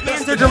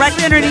 Hands are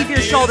directly underneath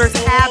your shoulders.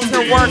 Abs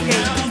are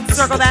working.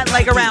 Circle that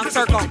leg around.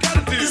 Circle.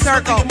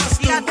 Circle.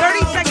 You got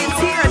 30 seconds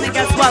here, and then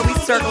guess what? We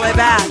circle it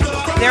back.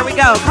 There we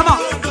go. Come on.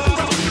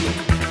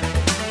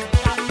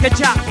 Good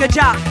job. Good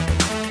job.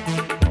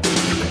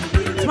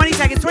 20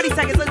 seconds. 20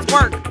 seconds. Let's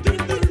work.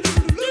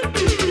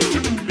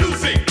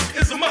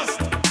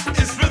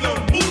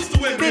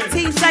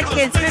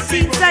 seconds,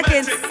 15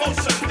 seconds.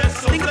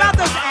 Think about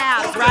those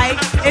abs, right?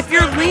 If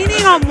you're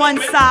leaning on one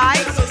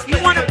side,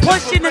 you want to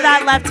push into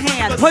that left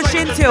hand. Push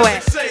into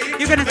it.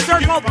 You're going to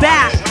circle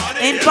back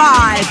in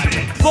 5,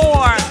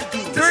 4,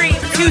 3,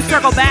 2,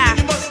 circle back.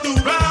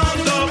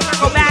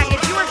 Circle back.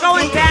 If you were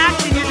going back,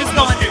 then you're just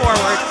going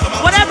forward.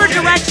 Whatever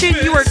direction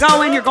you were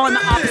going, you're going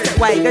the opposite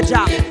way. Good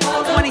job.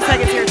 20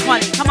 seconds here,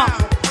 20. Come on.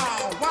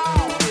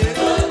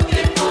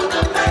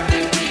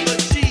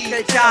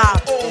 Good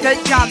job.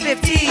 Good job.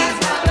 15.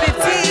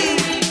 15.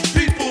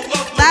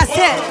 Last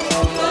hit.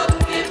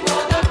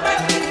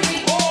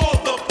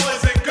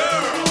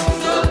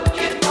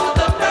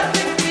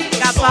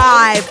 Got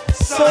 5,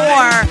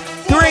 4,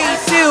 3,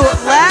 2.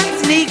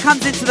 Left knee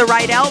comes into the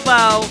right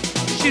elbow.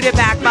 Shoot it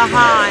back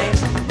behind.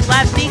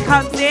 Left knee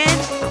comes in.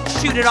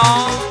 Shoot it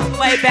all the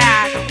way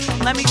back.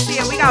 Let me see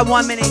it. We got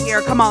 1 minute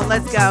here. Come on,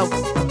 let's go.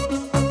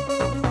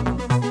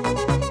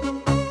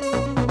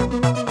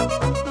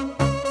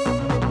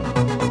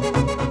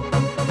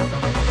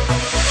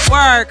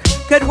 Work.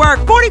 Good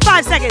work.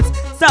 45 seconds.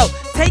 So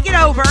take it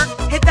over,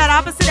 hit that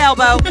opposite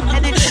elbow,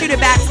 and then shoot it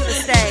back to the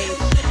stage.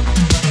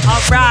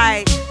 All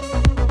right.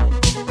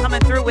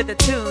 Coming through with the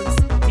tunes.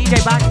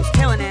 DJ Bakke's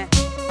killing it.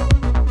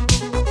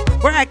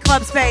 We're at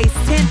Club Space,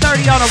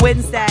 10:30 on a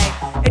Wednesday.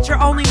 It's your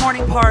only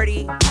morning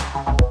party.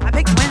 I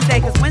picked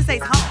Wednesday because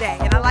Wednesday's hump day,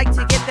 and I like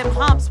to get them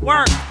humps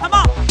work. Come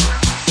on.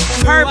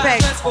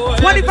 Perfect.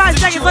 25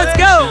 seconds. Let's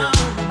go.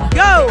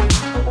 Go.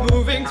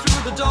 Moving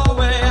through the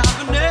doorway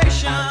of a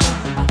nation.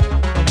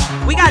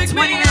 We got 20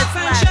 minutes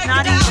left,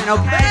 not even,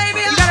 okay?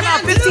 You got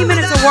about 15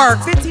 minutes of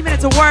work, 15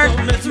 minutes of work,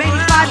 maybe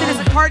 5 minutes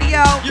of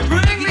cardio. You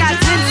got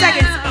 10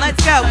 seconds.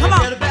 Let's go. Come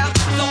on.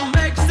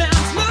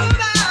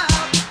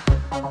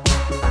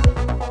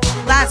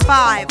 Last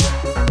 5.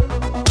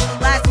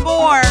 Last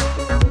 4.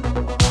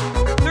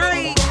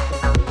 3.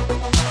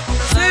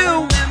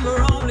 2. And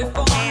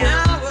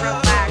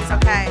relax,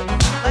 okay?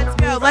 Let's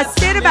go. Let's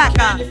stand it back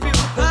up.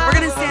 We're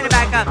going to stand it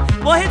back up.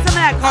 We'll hit some of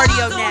that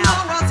cardio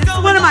now. This is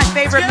one of my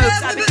favorite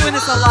moves. I've been doing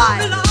this a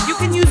lot. You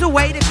can use a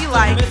weight if you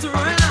like. It's a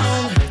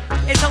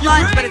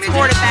lunge, but it's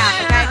forward and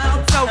back, okay?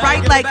 So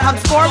right leg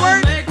comes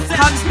forward,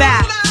 comes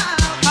back.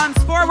 Comes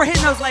forward. We're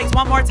hitting those legs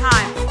one more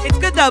time. It's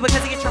good, though,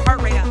 because it gets your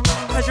heart rate up.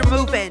 Because you're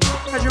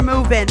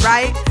moving,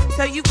 right?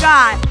 So you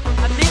got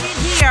a minute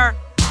here.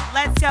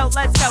 Let's go,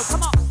 let's go.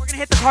 Come on, we're gonna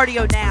hit the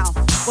cardio now.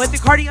 We'll hit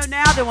the cardio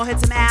now, then we'll hit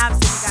some abs,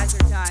 and you guys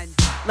are done.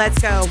 Let's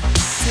go.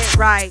 Hit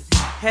right,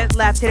 hit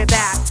left, hit it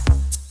back.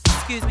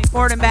 Excuse me,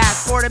 forward and back.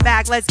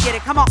 Let's get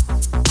it, come on.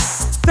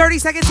 30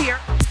 seconds here.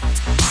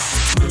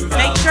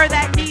 Make sure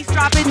that knee's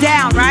dropping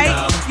down, right?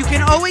 You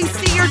can always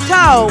see your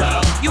toe.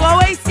 You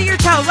always see your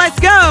toe, let's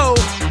go.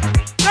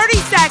 30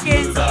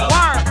 seconds,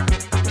 work.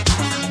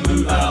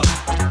 Move out.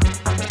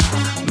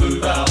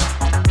 Move out.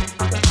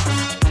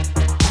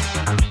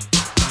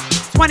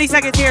 20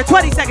 seconds here,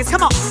 20 seconds,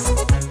 come on.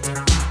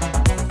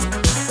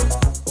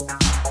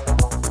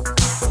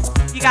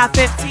 You got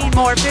 15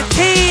 more,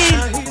 15.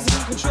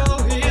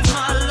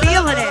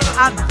 Feeling it,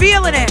 I'm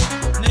feeling it.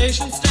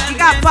 You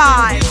got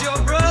 5.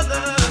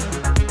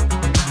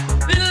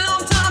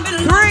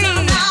 3,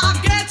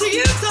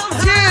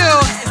 2.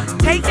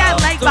 Take that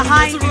leg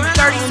behind you,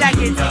 30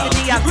 seconds, the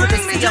knee up to the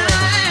ceiling.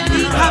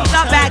 Knee comes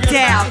up, back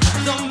down.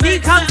 Knee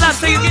comes up,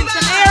 so you get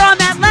some air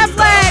on that left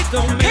leg.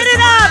 Hit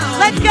it up,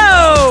 let's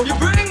go.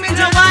 You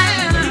know what?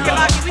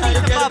 We need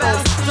some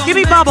bubbles. Give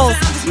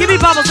me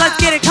bubbles, let's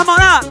get it, come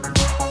on up.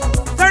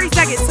 30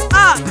 seconds,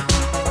 up.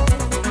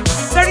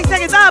 30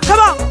 seconds up, come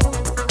on.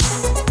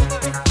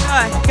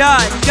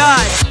 Good.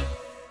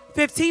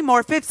 15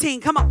 more,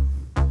 15, come on.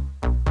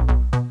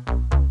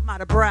 I'm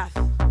out of breath.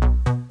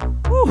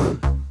 Whew.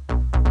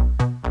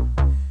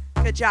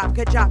 Good job.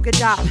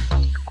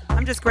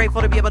 I'm just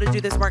grateful to be able to do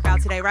this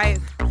workout today, right?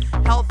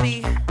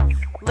 Healthy,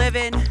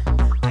 living.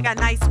 I got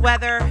nice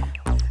weather.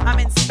 I'm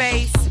in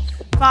space.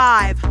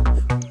 5,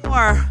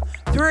 4,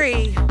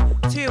 3,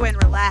 2, and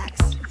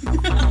relax.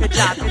 Good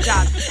job.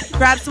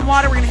 Grab some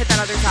water. We're going to hit that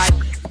other side.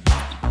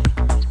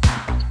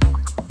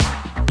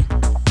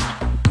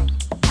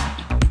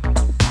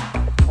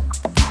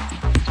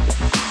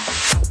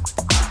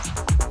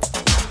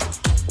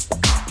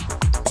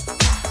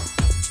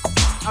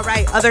 All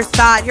right, other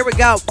side. Here we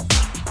go.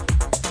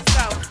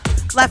 So,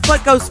 left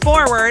foot goes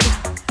forward.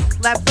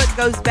 Left foot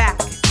goes back.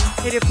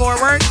 Hit it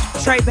forward,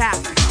 straight back.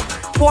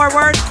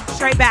 Forward,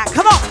 straight back.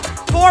 Come on.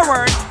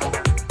 Forward,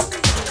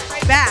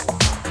 straight back.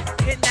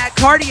 Hitting that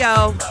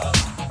cardio.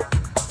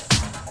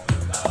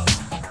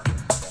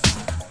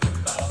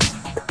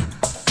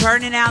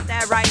 Burning out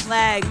that right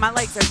leg. My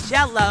legs are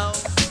jello.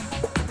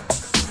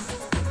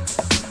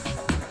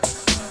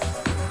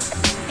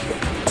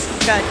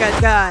 Good.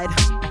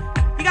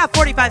 You got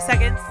 45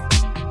 seconds.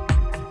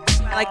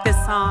 I like this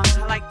song.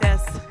 I like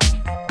this.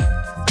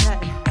 Good.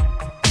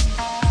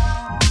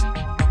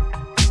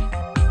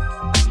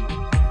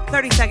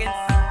 30 seconds.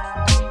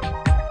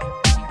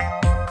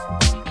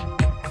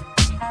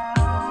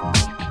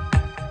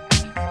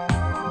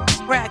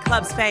 We're at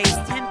Club Space.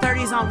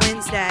 10:30s on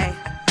Wednesday.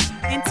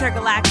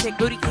 Intergalactic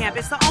Bootycamp.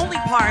 It's the only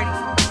party.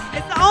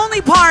 It's the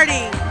only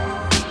party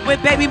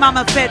with Baby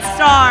Mama Fit,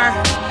 Starr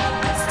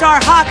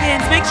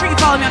Hawkins. Make sure you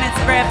follow me on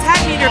Instagram.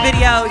 Tag me in your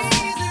videos.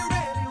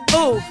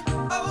 Ooh.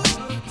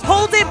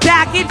 Hold it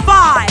back in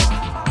 5,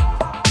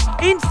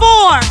 in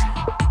 4,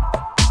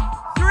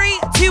 3,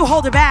 2,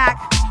 hold it back.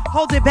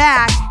 Hold it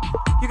back.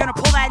 You're gonna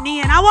pull that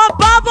knee in. I want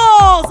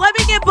bubbles. Let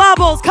me get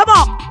bubbles. Come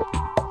on.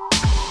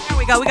 There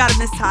we go. We got him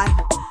this time.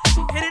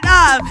 Hit it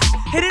up.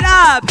 Hit it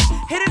up.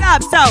 Hit it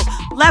up. So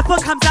left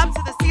foot comes up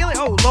to the ceiling.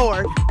 Oh,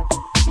 Lord.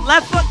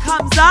 Left foot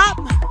comes up.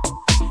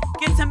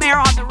 Get some air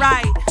on the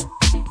right.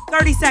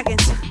 30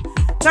 seconds.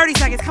 30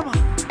 seconds. Come on.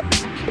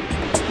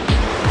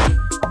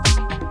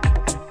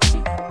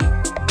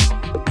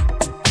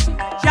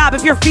 Job.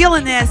 If you're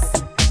feeling this,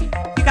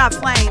 you got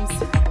flames.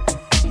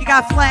 You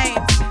got flames.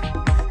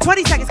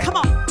 20 seconds. Come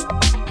on.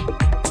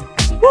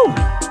 Woo.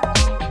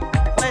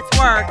 Let's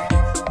work.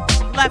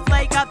 Left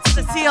leg up to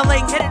the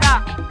ceiling. Hit it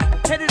up.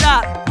 Hit it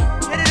up.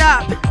 Hit it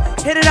up.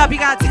 Hit it up. You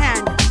got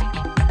 10.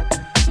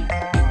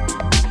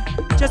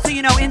 Just so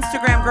you know,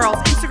 Instagram girls,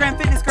 Instagram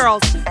fitness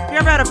girls, if you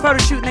ever had a photo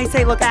shoot and they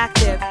say look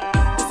active,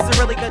 this is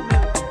a really good move.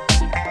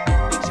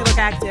 Makes you look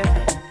active.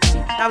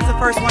 That was the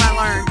first one I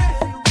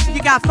learned.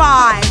 You got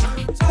 5,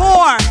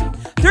 4,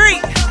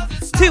 3,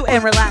 2,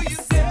 and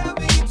relax.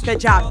 Good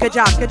job, good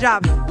job, good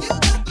job.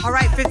 All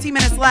right, 15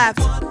 minutes left.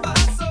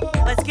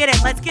 Let's get it,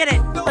 let's get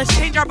it. Let's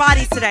change our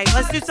bodies today.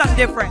 Let's do something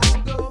different.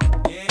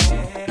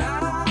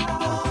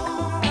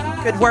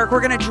 Good work.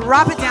 We're gonna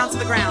drop it down to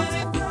the ground.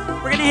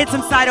 We're gonna hit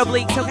some side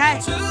obliques,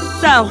 okay?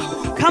 So,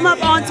 come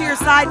up onto your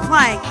side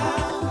plank.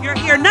 You're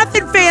here,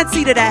 nothing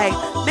fancy today.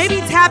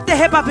 Maybe tap the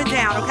hip up and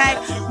down, okay?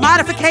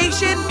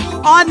 Modification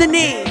on the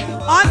knee,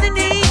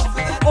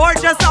 or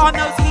just on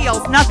those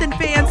heels. Nothing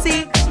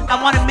fancy. I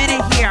want a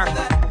minute here.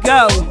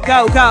 Go,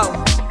 go, go.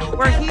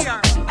 We're here.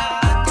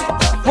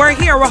 We're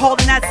here. We're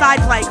holding that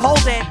side plank.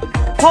 Hold it,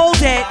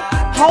 hold it,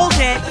 hold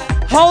it,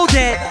 hold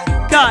it.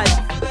 Good.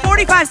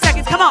 45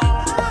 seconds. Come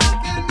on.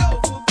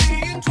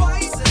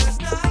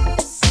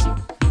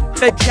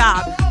 Good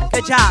job.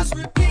 Good job.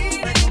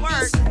 Let's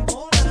work.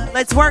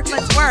 Let's work.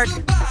 Let's work.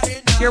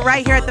 You're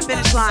right here at the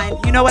finish line.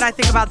 You know what I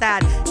think about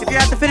that. If you're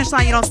at the finish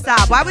line, you don't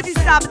stop. Why would you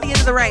stop at the end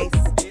of the race?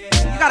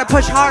 You got to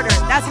push harder.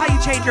 That's how you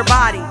change your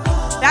body.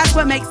 That's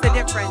what makes the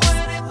difference.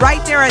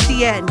 Right there at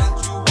the end.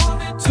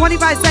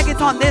 25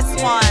 seconds on this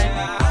one.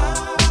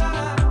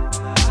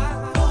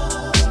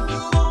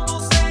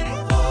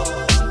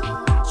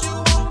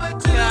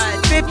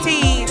 Good.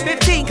 15.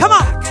 15. Come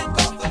on.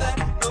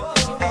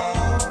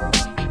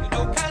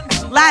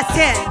 Last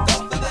 10.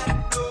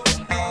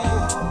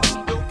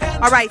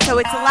 All right, so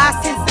it's the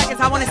last 10 seconds.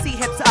 I want to see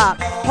hips up.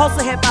 Pulse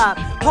the hip up.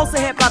 Pulse the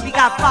hip up. You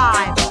got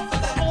 5,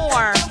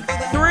 4,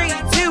 3,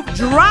 2.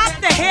 Drop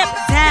the hip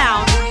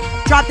down.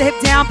 Drop the hip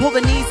down. Pull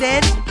the knees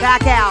in.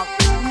 Back out.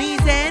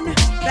 Knees in.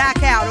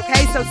 Back out.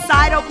 Okay, so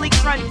side oblique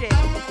crunches.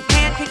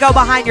 Hand can go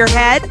behind your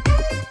head.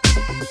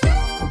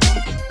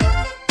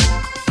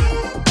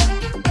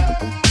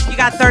 You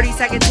got 30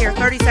 seconds here.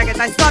 30 seconds.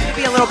 I still have to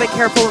be a little bit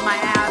careful with my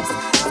abs.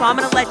 So I'm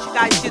going to let you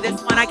guys do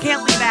this one. I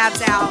can't leave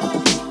abs out.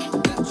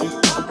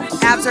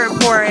 Abs are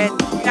important.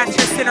 That's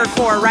your center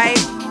core, right?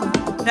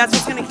 That's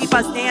what's going to keep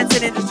us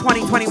dancing into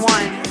 2021.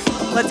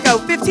 Let's go.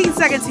 15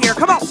 seconds here.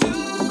 Come on.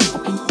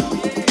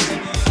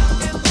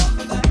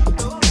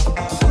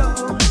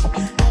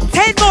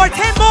 10 more.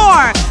 10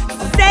 more.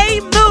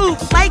 Same move.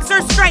 Legs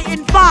are straight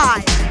in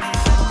 5.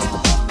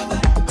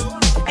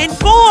 In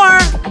 4.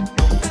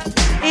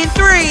 In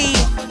 3,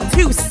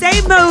 2.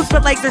 Same moves,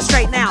 but legs are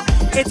straight. Now,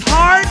 it's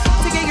hard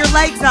to get your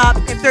legs up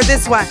if they're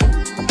this way.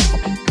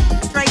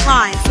 Straight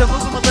line, so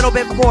move them a little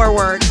bit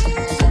forward.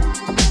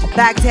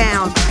 Back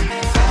down.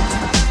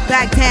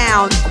 Back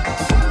down.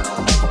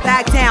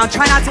 Back down.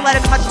 Try not to let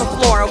it touch the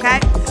floor, okay?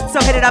 So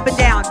hit it up and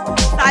down.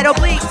 Side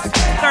obliques.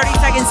 30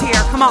 seconds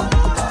here. Come on.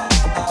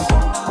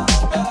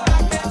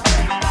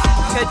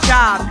 Good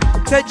job.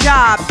 Good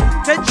job.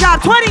 Good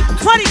job. 20.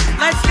 20.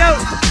 Let's go.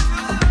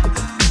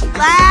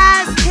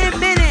 Last 10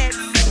 minutes.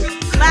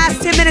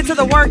 Last 10 minutes of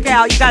the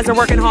workout. You guys are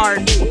working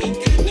hard.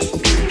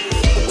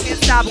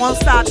 Can't stop, won't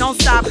stop, don't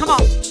stop. Come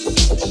on.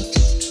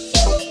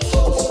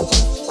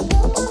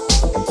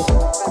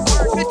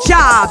 Good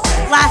job.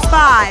 Last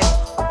 5,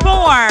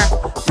 4,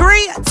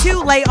 3,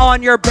 2. Lay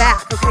on your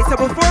back. Okay, so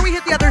before we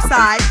hit the other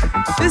side,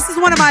 this is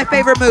one of my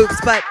favorite moves,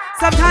 but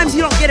sometimes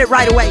you don't get it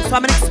right away, so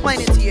I'm going to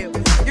explain it to you.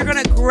 You're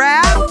going to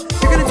grab,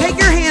 you're going to take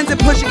your hands and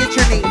push against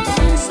your knee.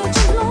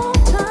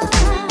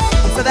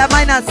 So that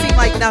might not seem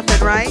like nothing,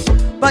 right?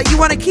 But you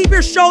want to keep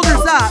your shoulders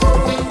up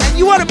and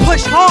you want to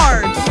push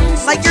hard.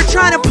 Like you're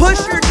trying to push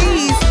your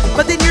knees,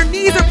 but then your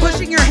knees are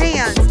pushing your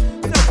hands.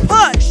 So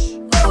push.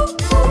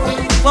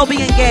 Will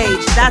be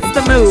engaged. That's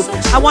the move.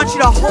 I want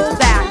you to hold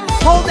that.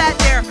 Hold that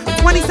there.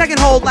 20-second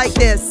hold like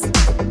this.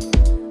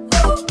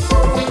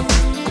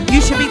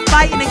 You should be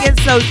fighting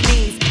against those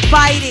knees.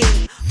 Fighting.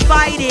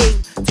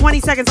 Fighting. 20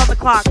 seconds on the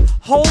clock.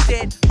 Hold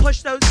it.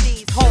 Push those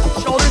knees.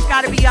 Hold. Shoulders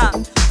got to be up.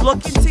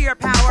 Look into your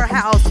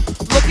powerhouse.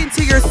 Look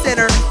into your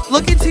center.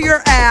 Look into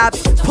your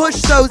abs.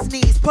 Push those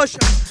knees. Push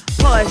them.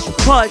 Push,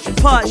 push,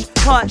 push,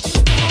 push.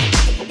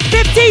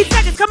 15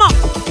 seconds. Come on.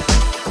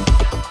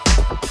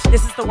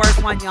 This is the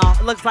worst one, y'all.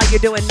 It looks like you're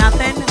doing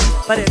nothing,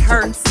 but it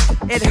hurts.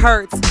 It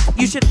hurts.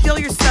 You should feel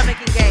your stomach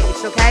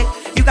engaged, okay?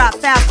 You got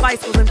fast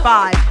bicycles in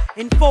 5,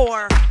 in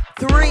 4,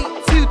 3,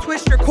 2.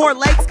 Twist your core.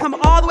 Legs come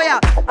all the way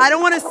out. I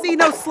don't want to see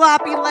no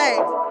sloppy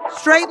legs.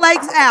 Straight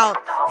legs out.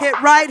 Hit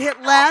right, hit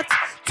left.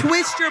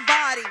 Twist your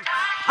body.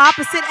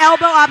 Opposite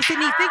elbow, opposite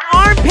knee. Think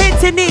armpit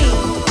to knee.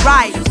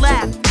 Right,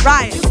 left,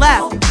 right,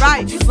 left,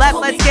 right, left.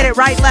 Let's get it.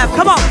 Right, left.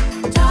 Come on.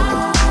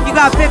 You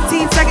got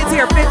 15 seconds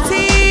here.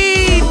 15.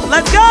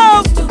 Let's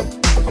go.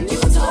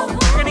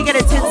 You're going to get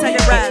a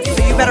 10-second rest,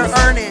 so you better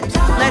earn it.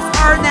 Let's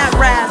earn that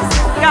rest.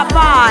 You got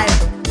 5,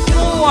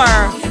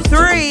 4,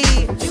 3,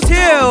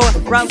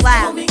 2.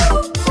 Relax.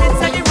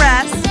 10-second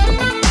rest.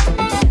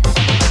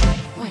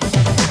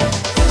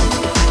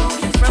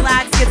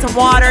 Relax. Get some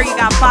water. You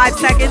got 5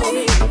 seconds.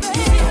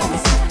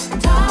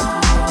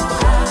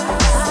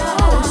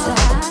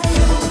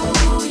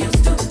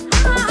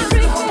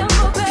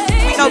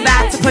 Go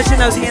back to pushing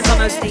those hands on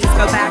those knees.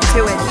 Go back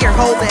to it. Here,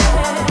 hold it.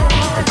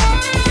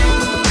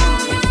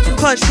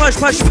 Push, push,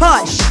 push,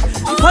 push.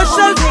 Push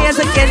those hands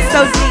against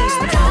those knees.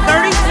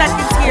 30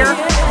 seconds here.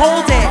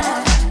 Hold it.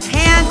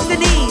 Hands to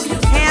knees.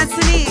 Hands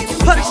to knees.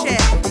 Push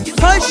it.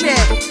 Push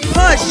it.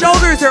 Push.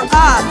 Shoulders are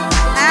up.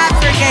 Abs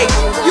are engaged.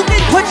 You can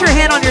put your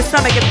hand on your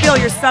stomach and feel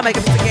your stomach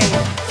if it's engaged.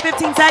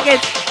 15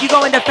 seconds. You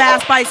go into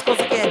fast bicycles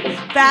again.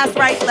 Fast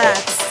right,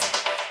 left.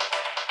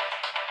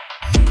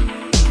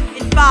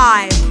 In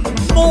 5,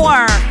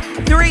 4,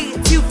 3,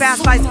 2.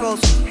 Fast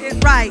bicycles.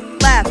 Hit right,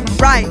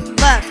 left, right,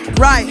 left,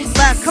 right,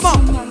 left. Come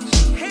on.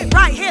 Hit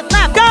right, hit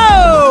left.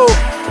 Go!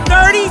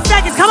 30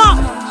 seconds. Come on.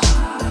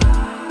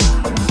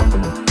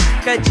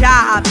 Good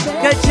job.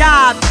 Good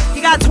job.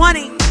 You got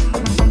 20.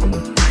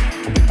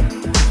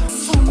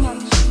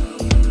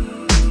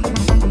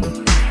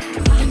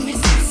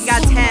 You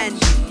got 10.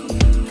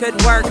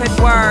 Good work. Good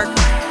work.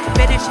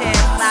 Finish it.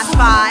 Last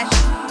 5,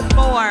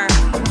 4,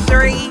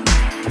 3,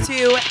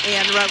 2,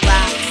 and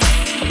relax.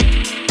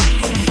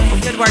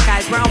 Good work,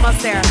 guys. We're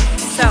almost there.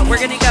 So we're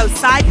going to go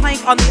side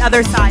plank on the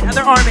other side.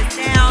 Other arm is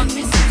down.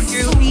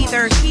 You're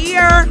either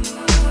here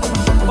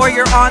or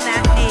you're on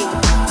that knee.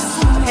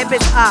 Hip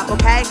is up,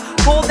 okay?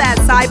 Hold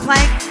that side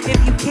plank. If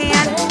you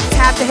can,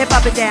 tap the hip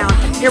up and down.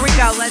 Here we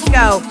go. Let's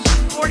go.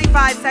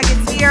 45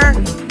 seconds here.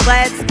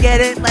 Let's get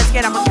it. Let's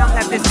get it. I'm going to count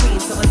that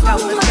 15. So let's go.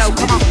 Let's go.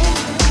 Come on.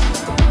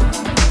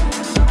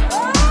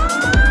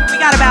 We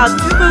got about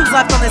 2 moves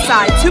left on this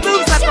side. 2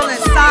 moves left on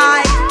this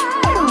side.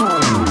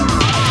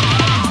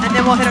 And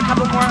then we'll hit a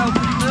couple more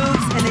open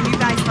moves, and then you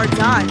guys are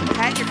done,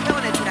 okay? You're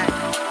killing it today.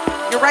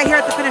 You're right here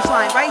at the finish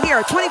line, right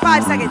here.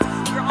 25 seconds.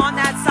 You're on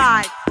that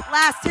side.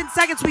 Last 10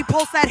 seconds, we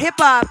pulse that hip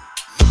up.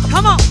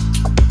 Come on.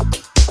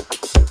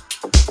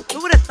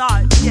 Who would have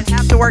thought you'd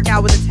have to work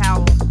out with a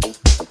towel?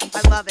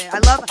 I love it.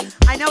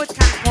 I know it's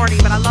kind of corny,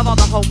 but I love all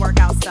the home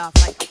workout stuff.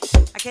 Like,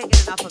 I can't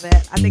get enough of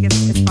it. I think it's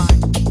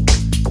fun.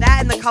 That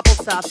and the couple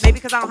stuff. Maybe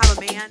because I don't have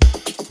a man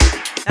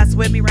that's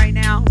with me right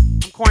now.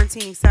 I'm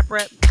quarantining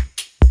separate.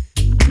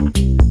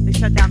 They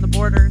shut down the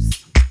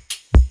borders.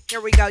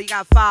 Here we go. You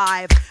got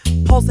 5.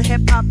 Pulse the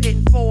hip up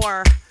in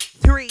 4,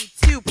 3,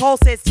 2.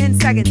 Pulse it. 10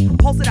 seconds.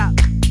 Pulse it up.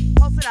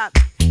 Pulse it up.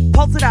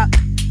 Pulse it up.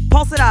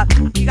 Pulse it up.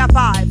 You got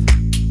 5,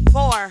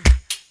 4,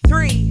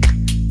 3,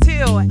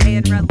 2,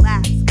 and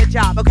relax. Good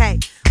job. Okay,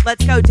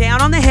 let's go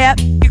down on the hip.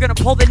 You're going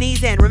to pull the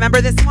knees in.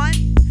 Remember this one?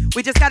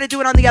 We just got to do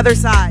it on the other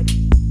side.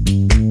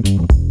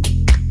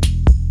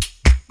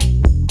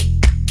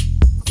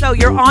 So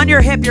you're on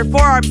your hip, your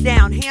forearms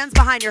down, hands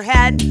behind your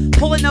head,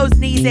 pulling those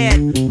knees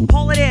in.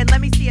 Pull it in.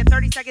 Let me see it.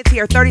 30 seconds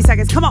here. 30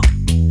 seconds. Come on.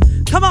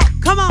 Come on.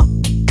 Come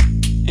on.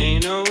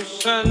 Ain't no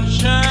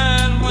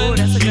sunshine when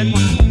that's a good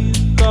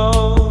one.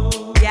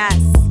 Goes. Yes.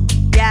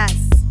 Yes.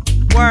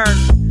 Work.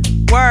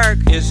 Work.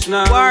 It's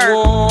not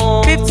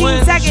work.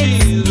 15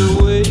 seconds.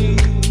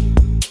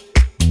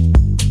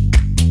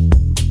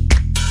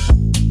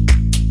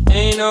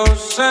 Ain't no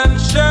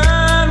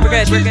sunshine. We're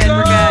good. We're good.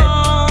 We're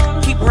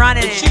good. Keep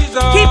running it.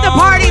 Keep the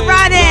party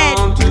running.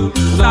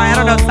 Sorry, I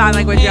don't know sign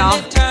language, y'all.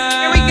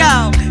 Here we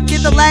go.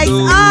 Get the legs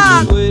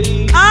up.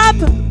 Up.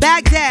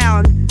 Back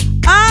down.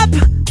 Up.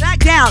 Back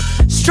down.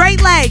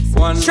 Straight legs.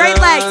 Straight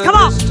legs. Come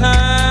on.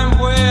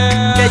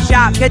 Good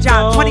job. Good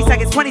job. 20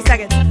 seconds. 20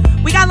 seconds.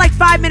 We got like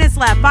 5 minutes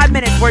left. 5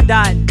 minutes. We're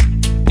done.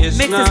 Mix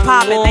is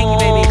popping. Thank you,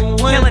 baby.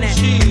 Killing it.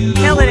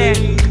 Killing it.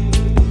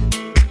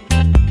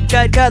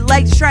 Good. Good.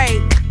 Legs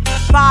straight.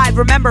 5.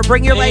 Remember,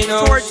 bring your legs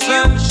towards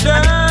you.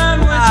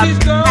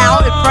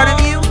 Out in front of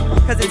you,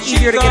 because it's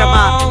easier to get them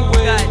up.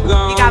 Good.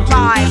 You got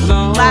 5.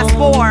 Last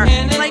 4.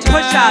 Plank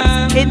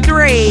push-ups. In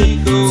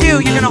 3, 2.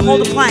 You're going to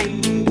hold a plank.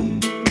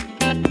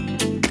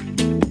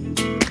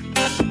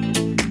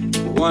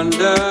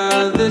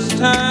 Wonder this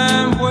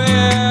time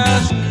where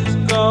she's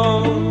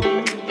gone.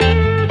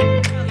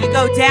 You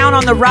go down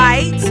on the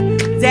right.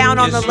 Down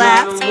on the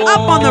left, up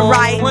on the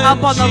right,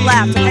 up on the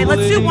left. Okay,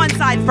 let's do one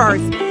side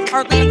first.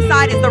 Our leading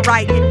side is the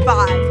right in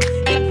 5,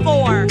 in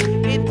 4,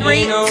 in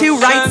 3, 2,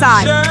 right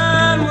side.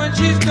 When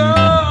she's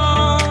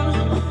gone,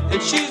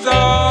 and she's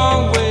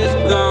always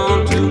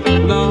gone too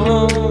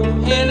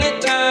long.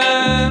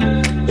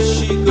 Anytime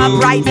she goes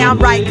Up, right, down,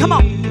 right. Come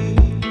on.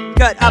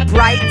 Good. Up,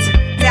 right,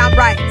 down,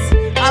 right.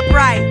 Up,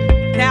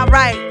 right, down,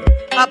 right.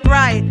 Up,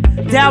 right,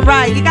 down,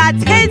 right. You got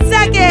 10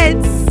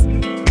 seconds.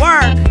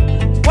 Work,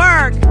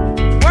 work,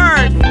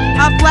 work.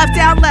 Up, left,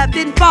 down, left.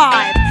 In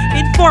 5,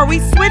 in 4. We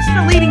switched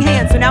the leading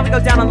hand, so now we go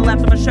down on the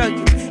left. I'm going to show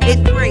you.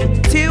 In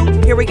 3,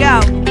 2, here we go.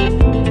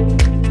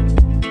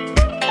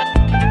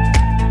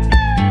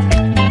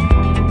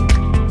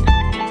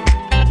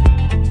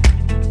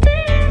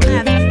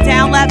 Left,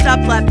 down, left, up,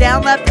 left,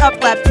 down, left, up,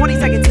 left. 20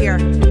 seconds here.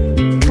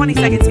 20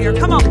 seconds here.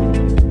 Come on.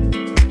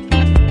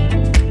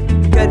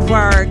 Good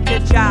work.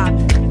 Good job.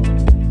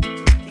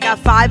 You got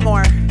 5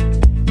 more.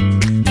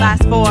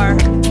 Last 4.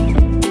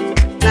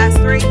 Last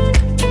 3.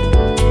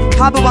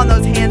 Pop up on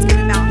those hands. Give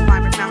me mountain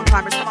climbers. Mountain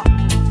climbers. Come on.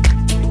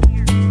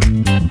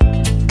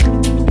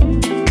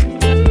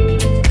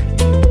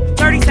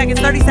 30 seconds.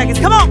 30 seconds.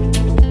 Come on.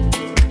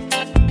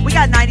 We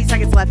got 90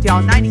 seconds left,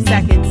 y'all. 90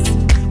 seconds.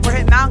 We're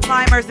hitting mountain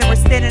climbers and we're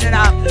standing it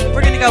up.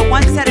 We're going to go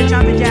 1 set of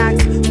jumping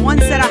jacks, 1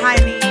 set of high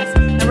knees,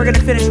 and we're going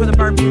to finish with a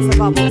burpee and some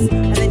bubbles.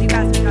 And then you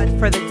guys are done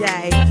for the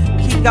day.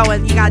 Keep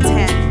going. You got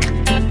 10.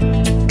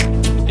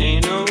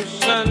 Ain't no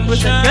It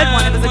was a good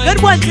one. It was a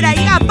good one today.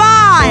 You got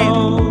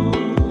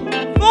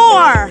 5,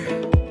 4,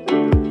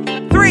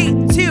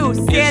 3, 2,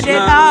 stand it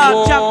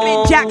up,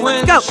 jumping jack.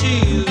 Let's go.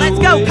 Let's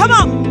go. Come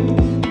on.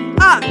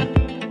 Up.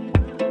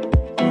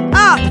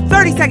 Up.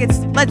 30 seconds.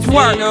 Let's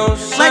work.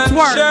 Let's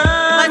work.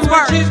 Let's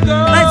work.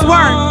 Let's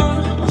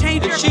work.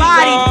 Change your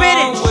body.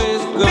 Finish.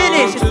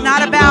 Finish. It's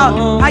not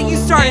about how you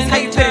start, it's how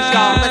you finish,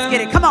 y'all. Let's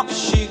get it. Come on.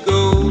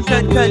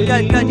 Good, good,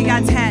 good, good. You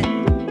got 10.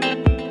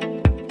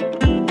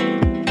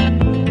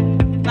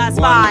 Last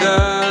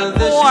 5,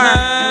 4,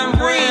 3,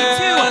 2.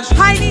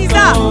 High knees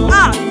up.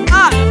 Up,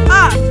 up,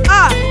 up,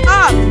 up,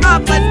 up,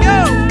 up. Let's go.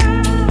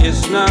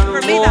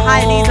 For me, the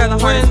high knees are the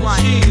hardest one.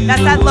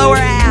 That's that lower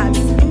abs.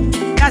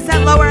 That's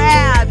that lower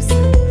abs.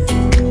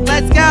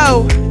 Let's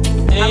go.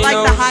 I like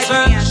the high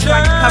hands so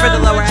I can cover the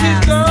lower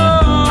abs.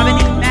 I've been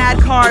eating mad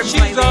carbs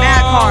lately,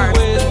 mad carbs.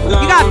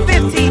 You got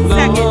 15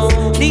 seconds.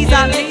 Knees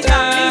up, knees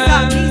up, knees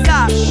up, knees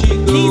up,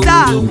 knees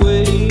up.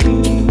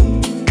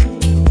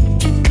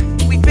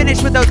 We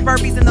finish with those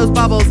burpees and those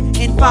bubbles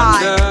in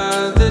 5.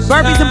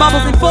 Burpees and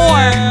bubbles in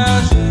 4,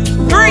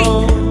 3,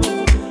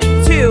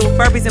 2.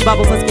 Burpees and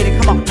bubbles, let's get it,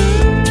 come on.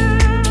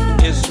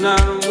 It's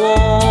not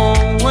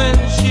warm when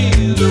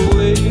she's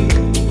away.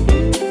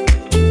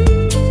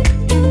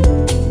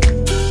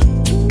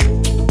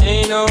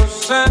 Ain't no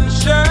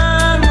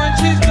sunshine when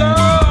she's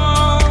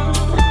gone,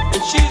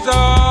 and she's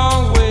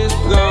always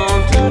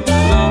gone too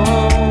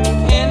long.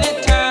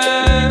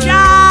 Anytime.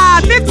 Yeah,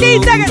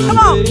 15 seconds, come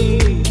on.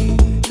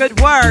 Good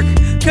work,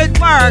 good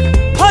work.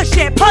 Push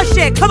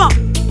it, come on.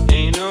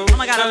 Ain't no Oh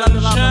my God, I love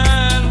the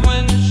sunshine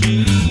when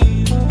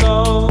she's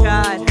gone.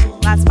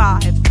 Good. Last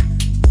 5,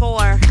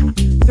 4,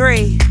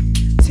 3,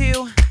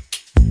 2,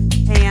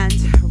 and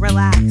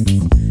relax.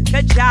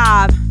 Good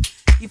job.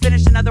 You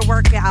finished another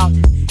workout.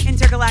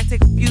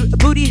 Intergalactic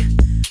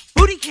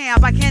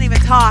Bootycamp. I can't even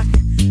talk.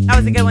 That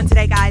was a good one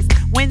today, guys.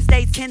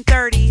 Wednesdays,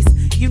 10:30s.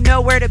 You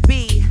know where to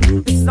be.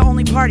 This is the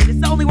only party. This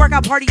is the only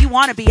workout party you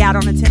want to be at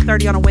on a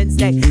 10:30 on a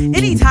Wednesday.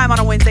 Anytime on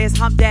a Wednesday is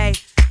hump day.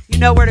 You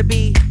know where to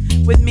be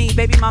with me,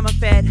 Baby Mama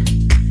Fed.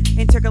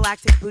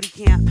 Intergalactic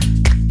Bootycamp.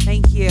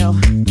 Thank you.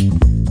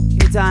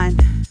 You're done.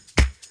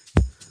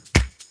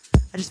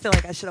 I just feel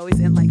like I should always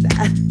end like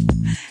that.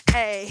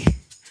 Hey.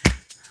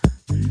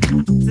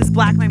 Does this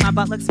black make my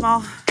butt look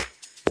small?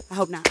 I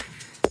hope not.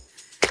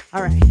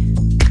 All right.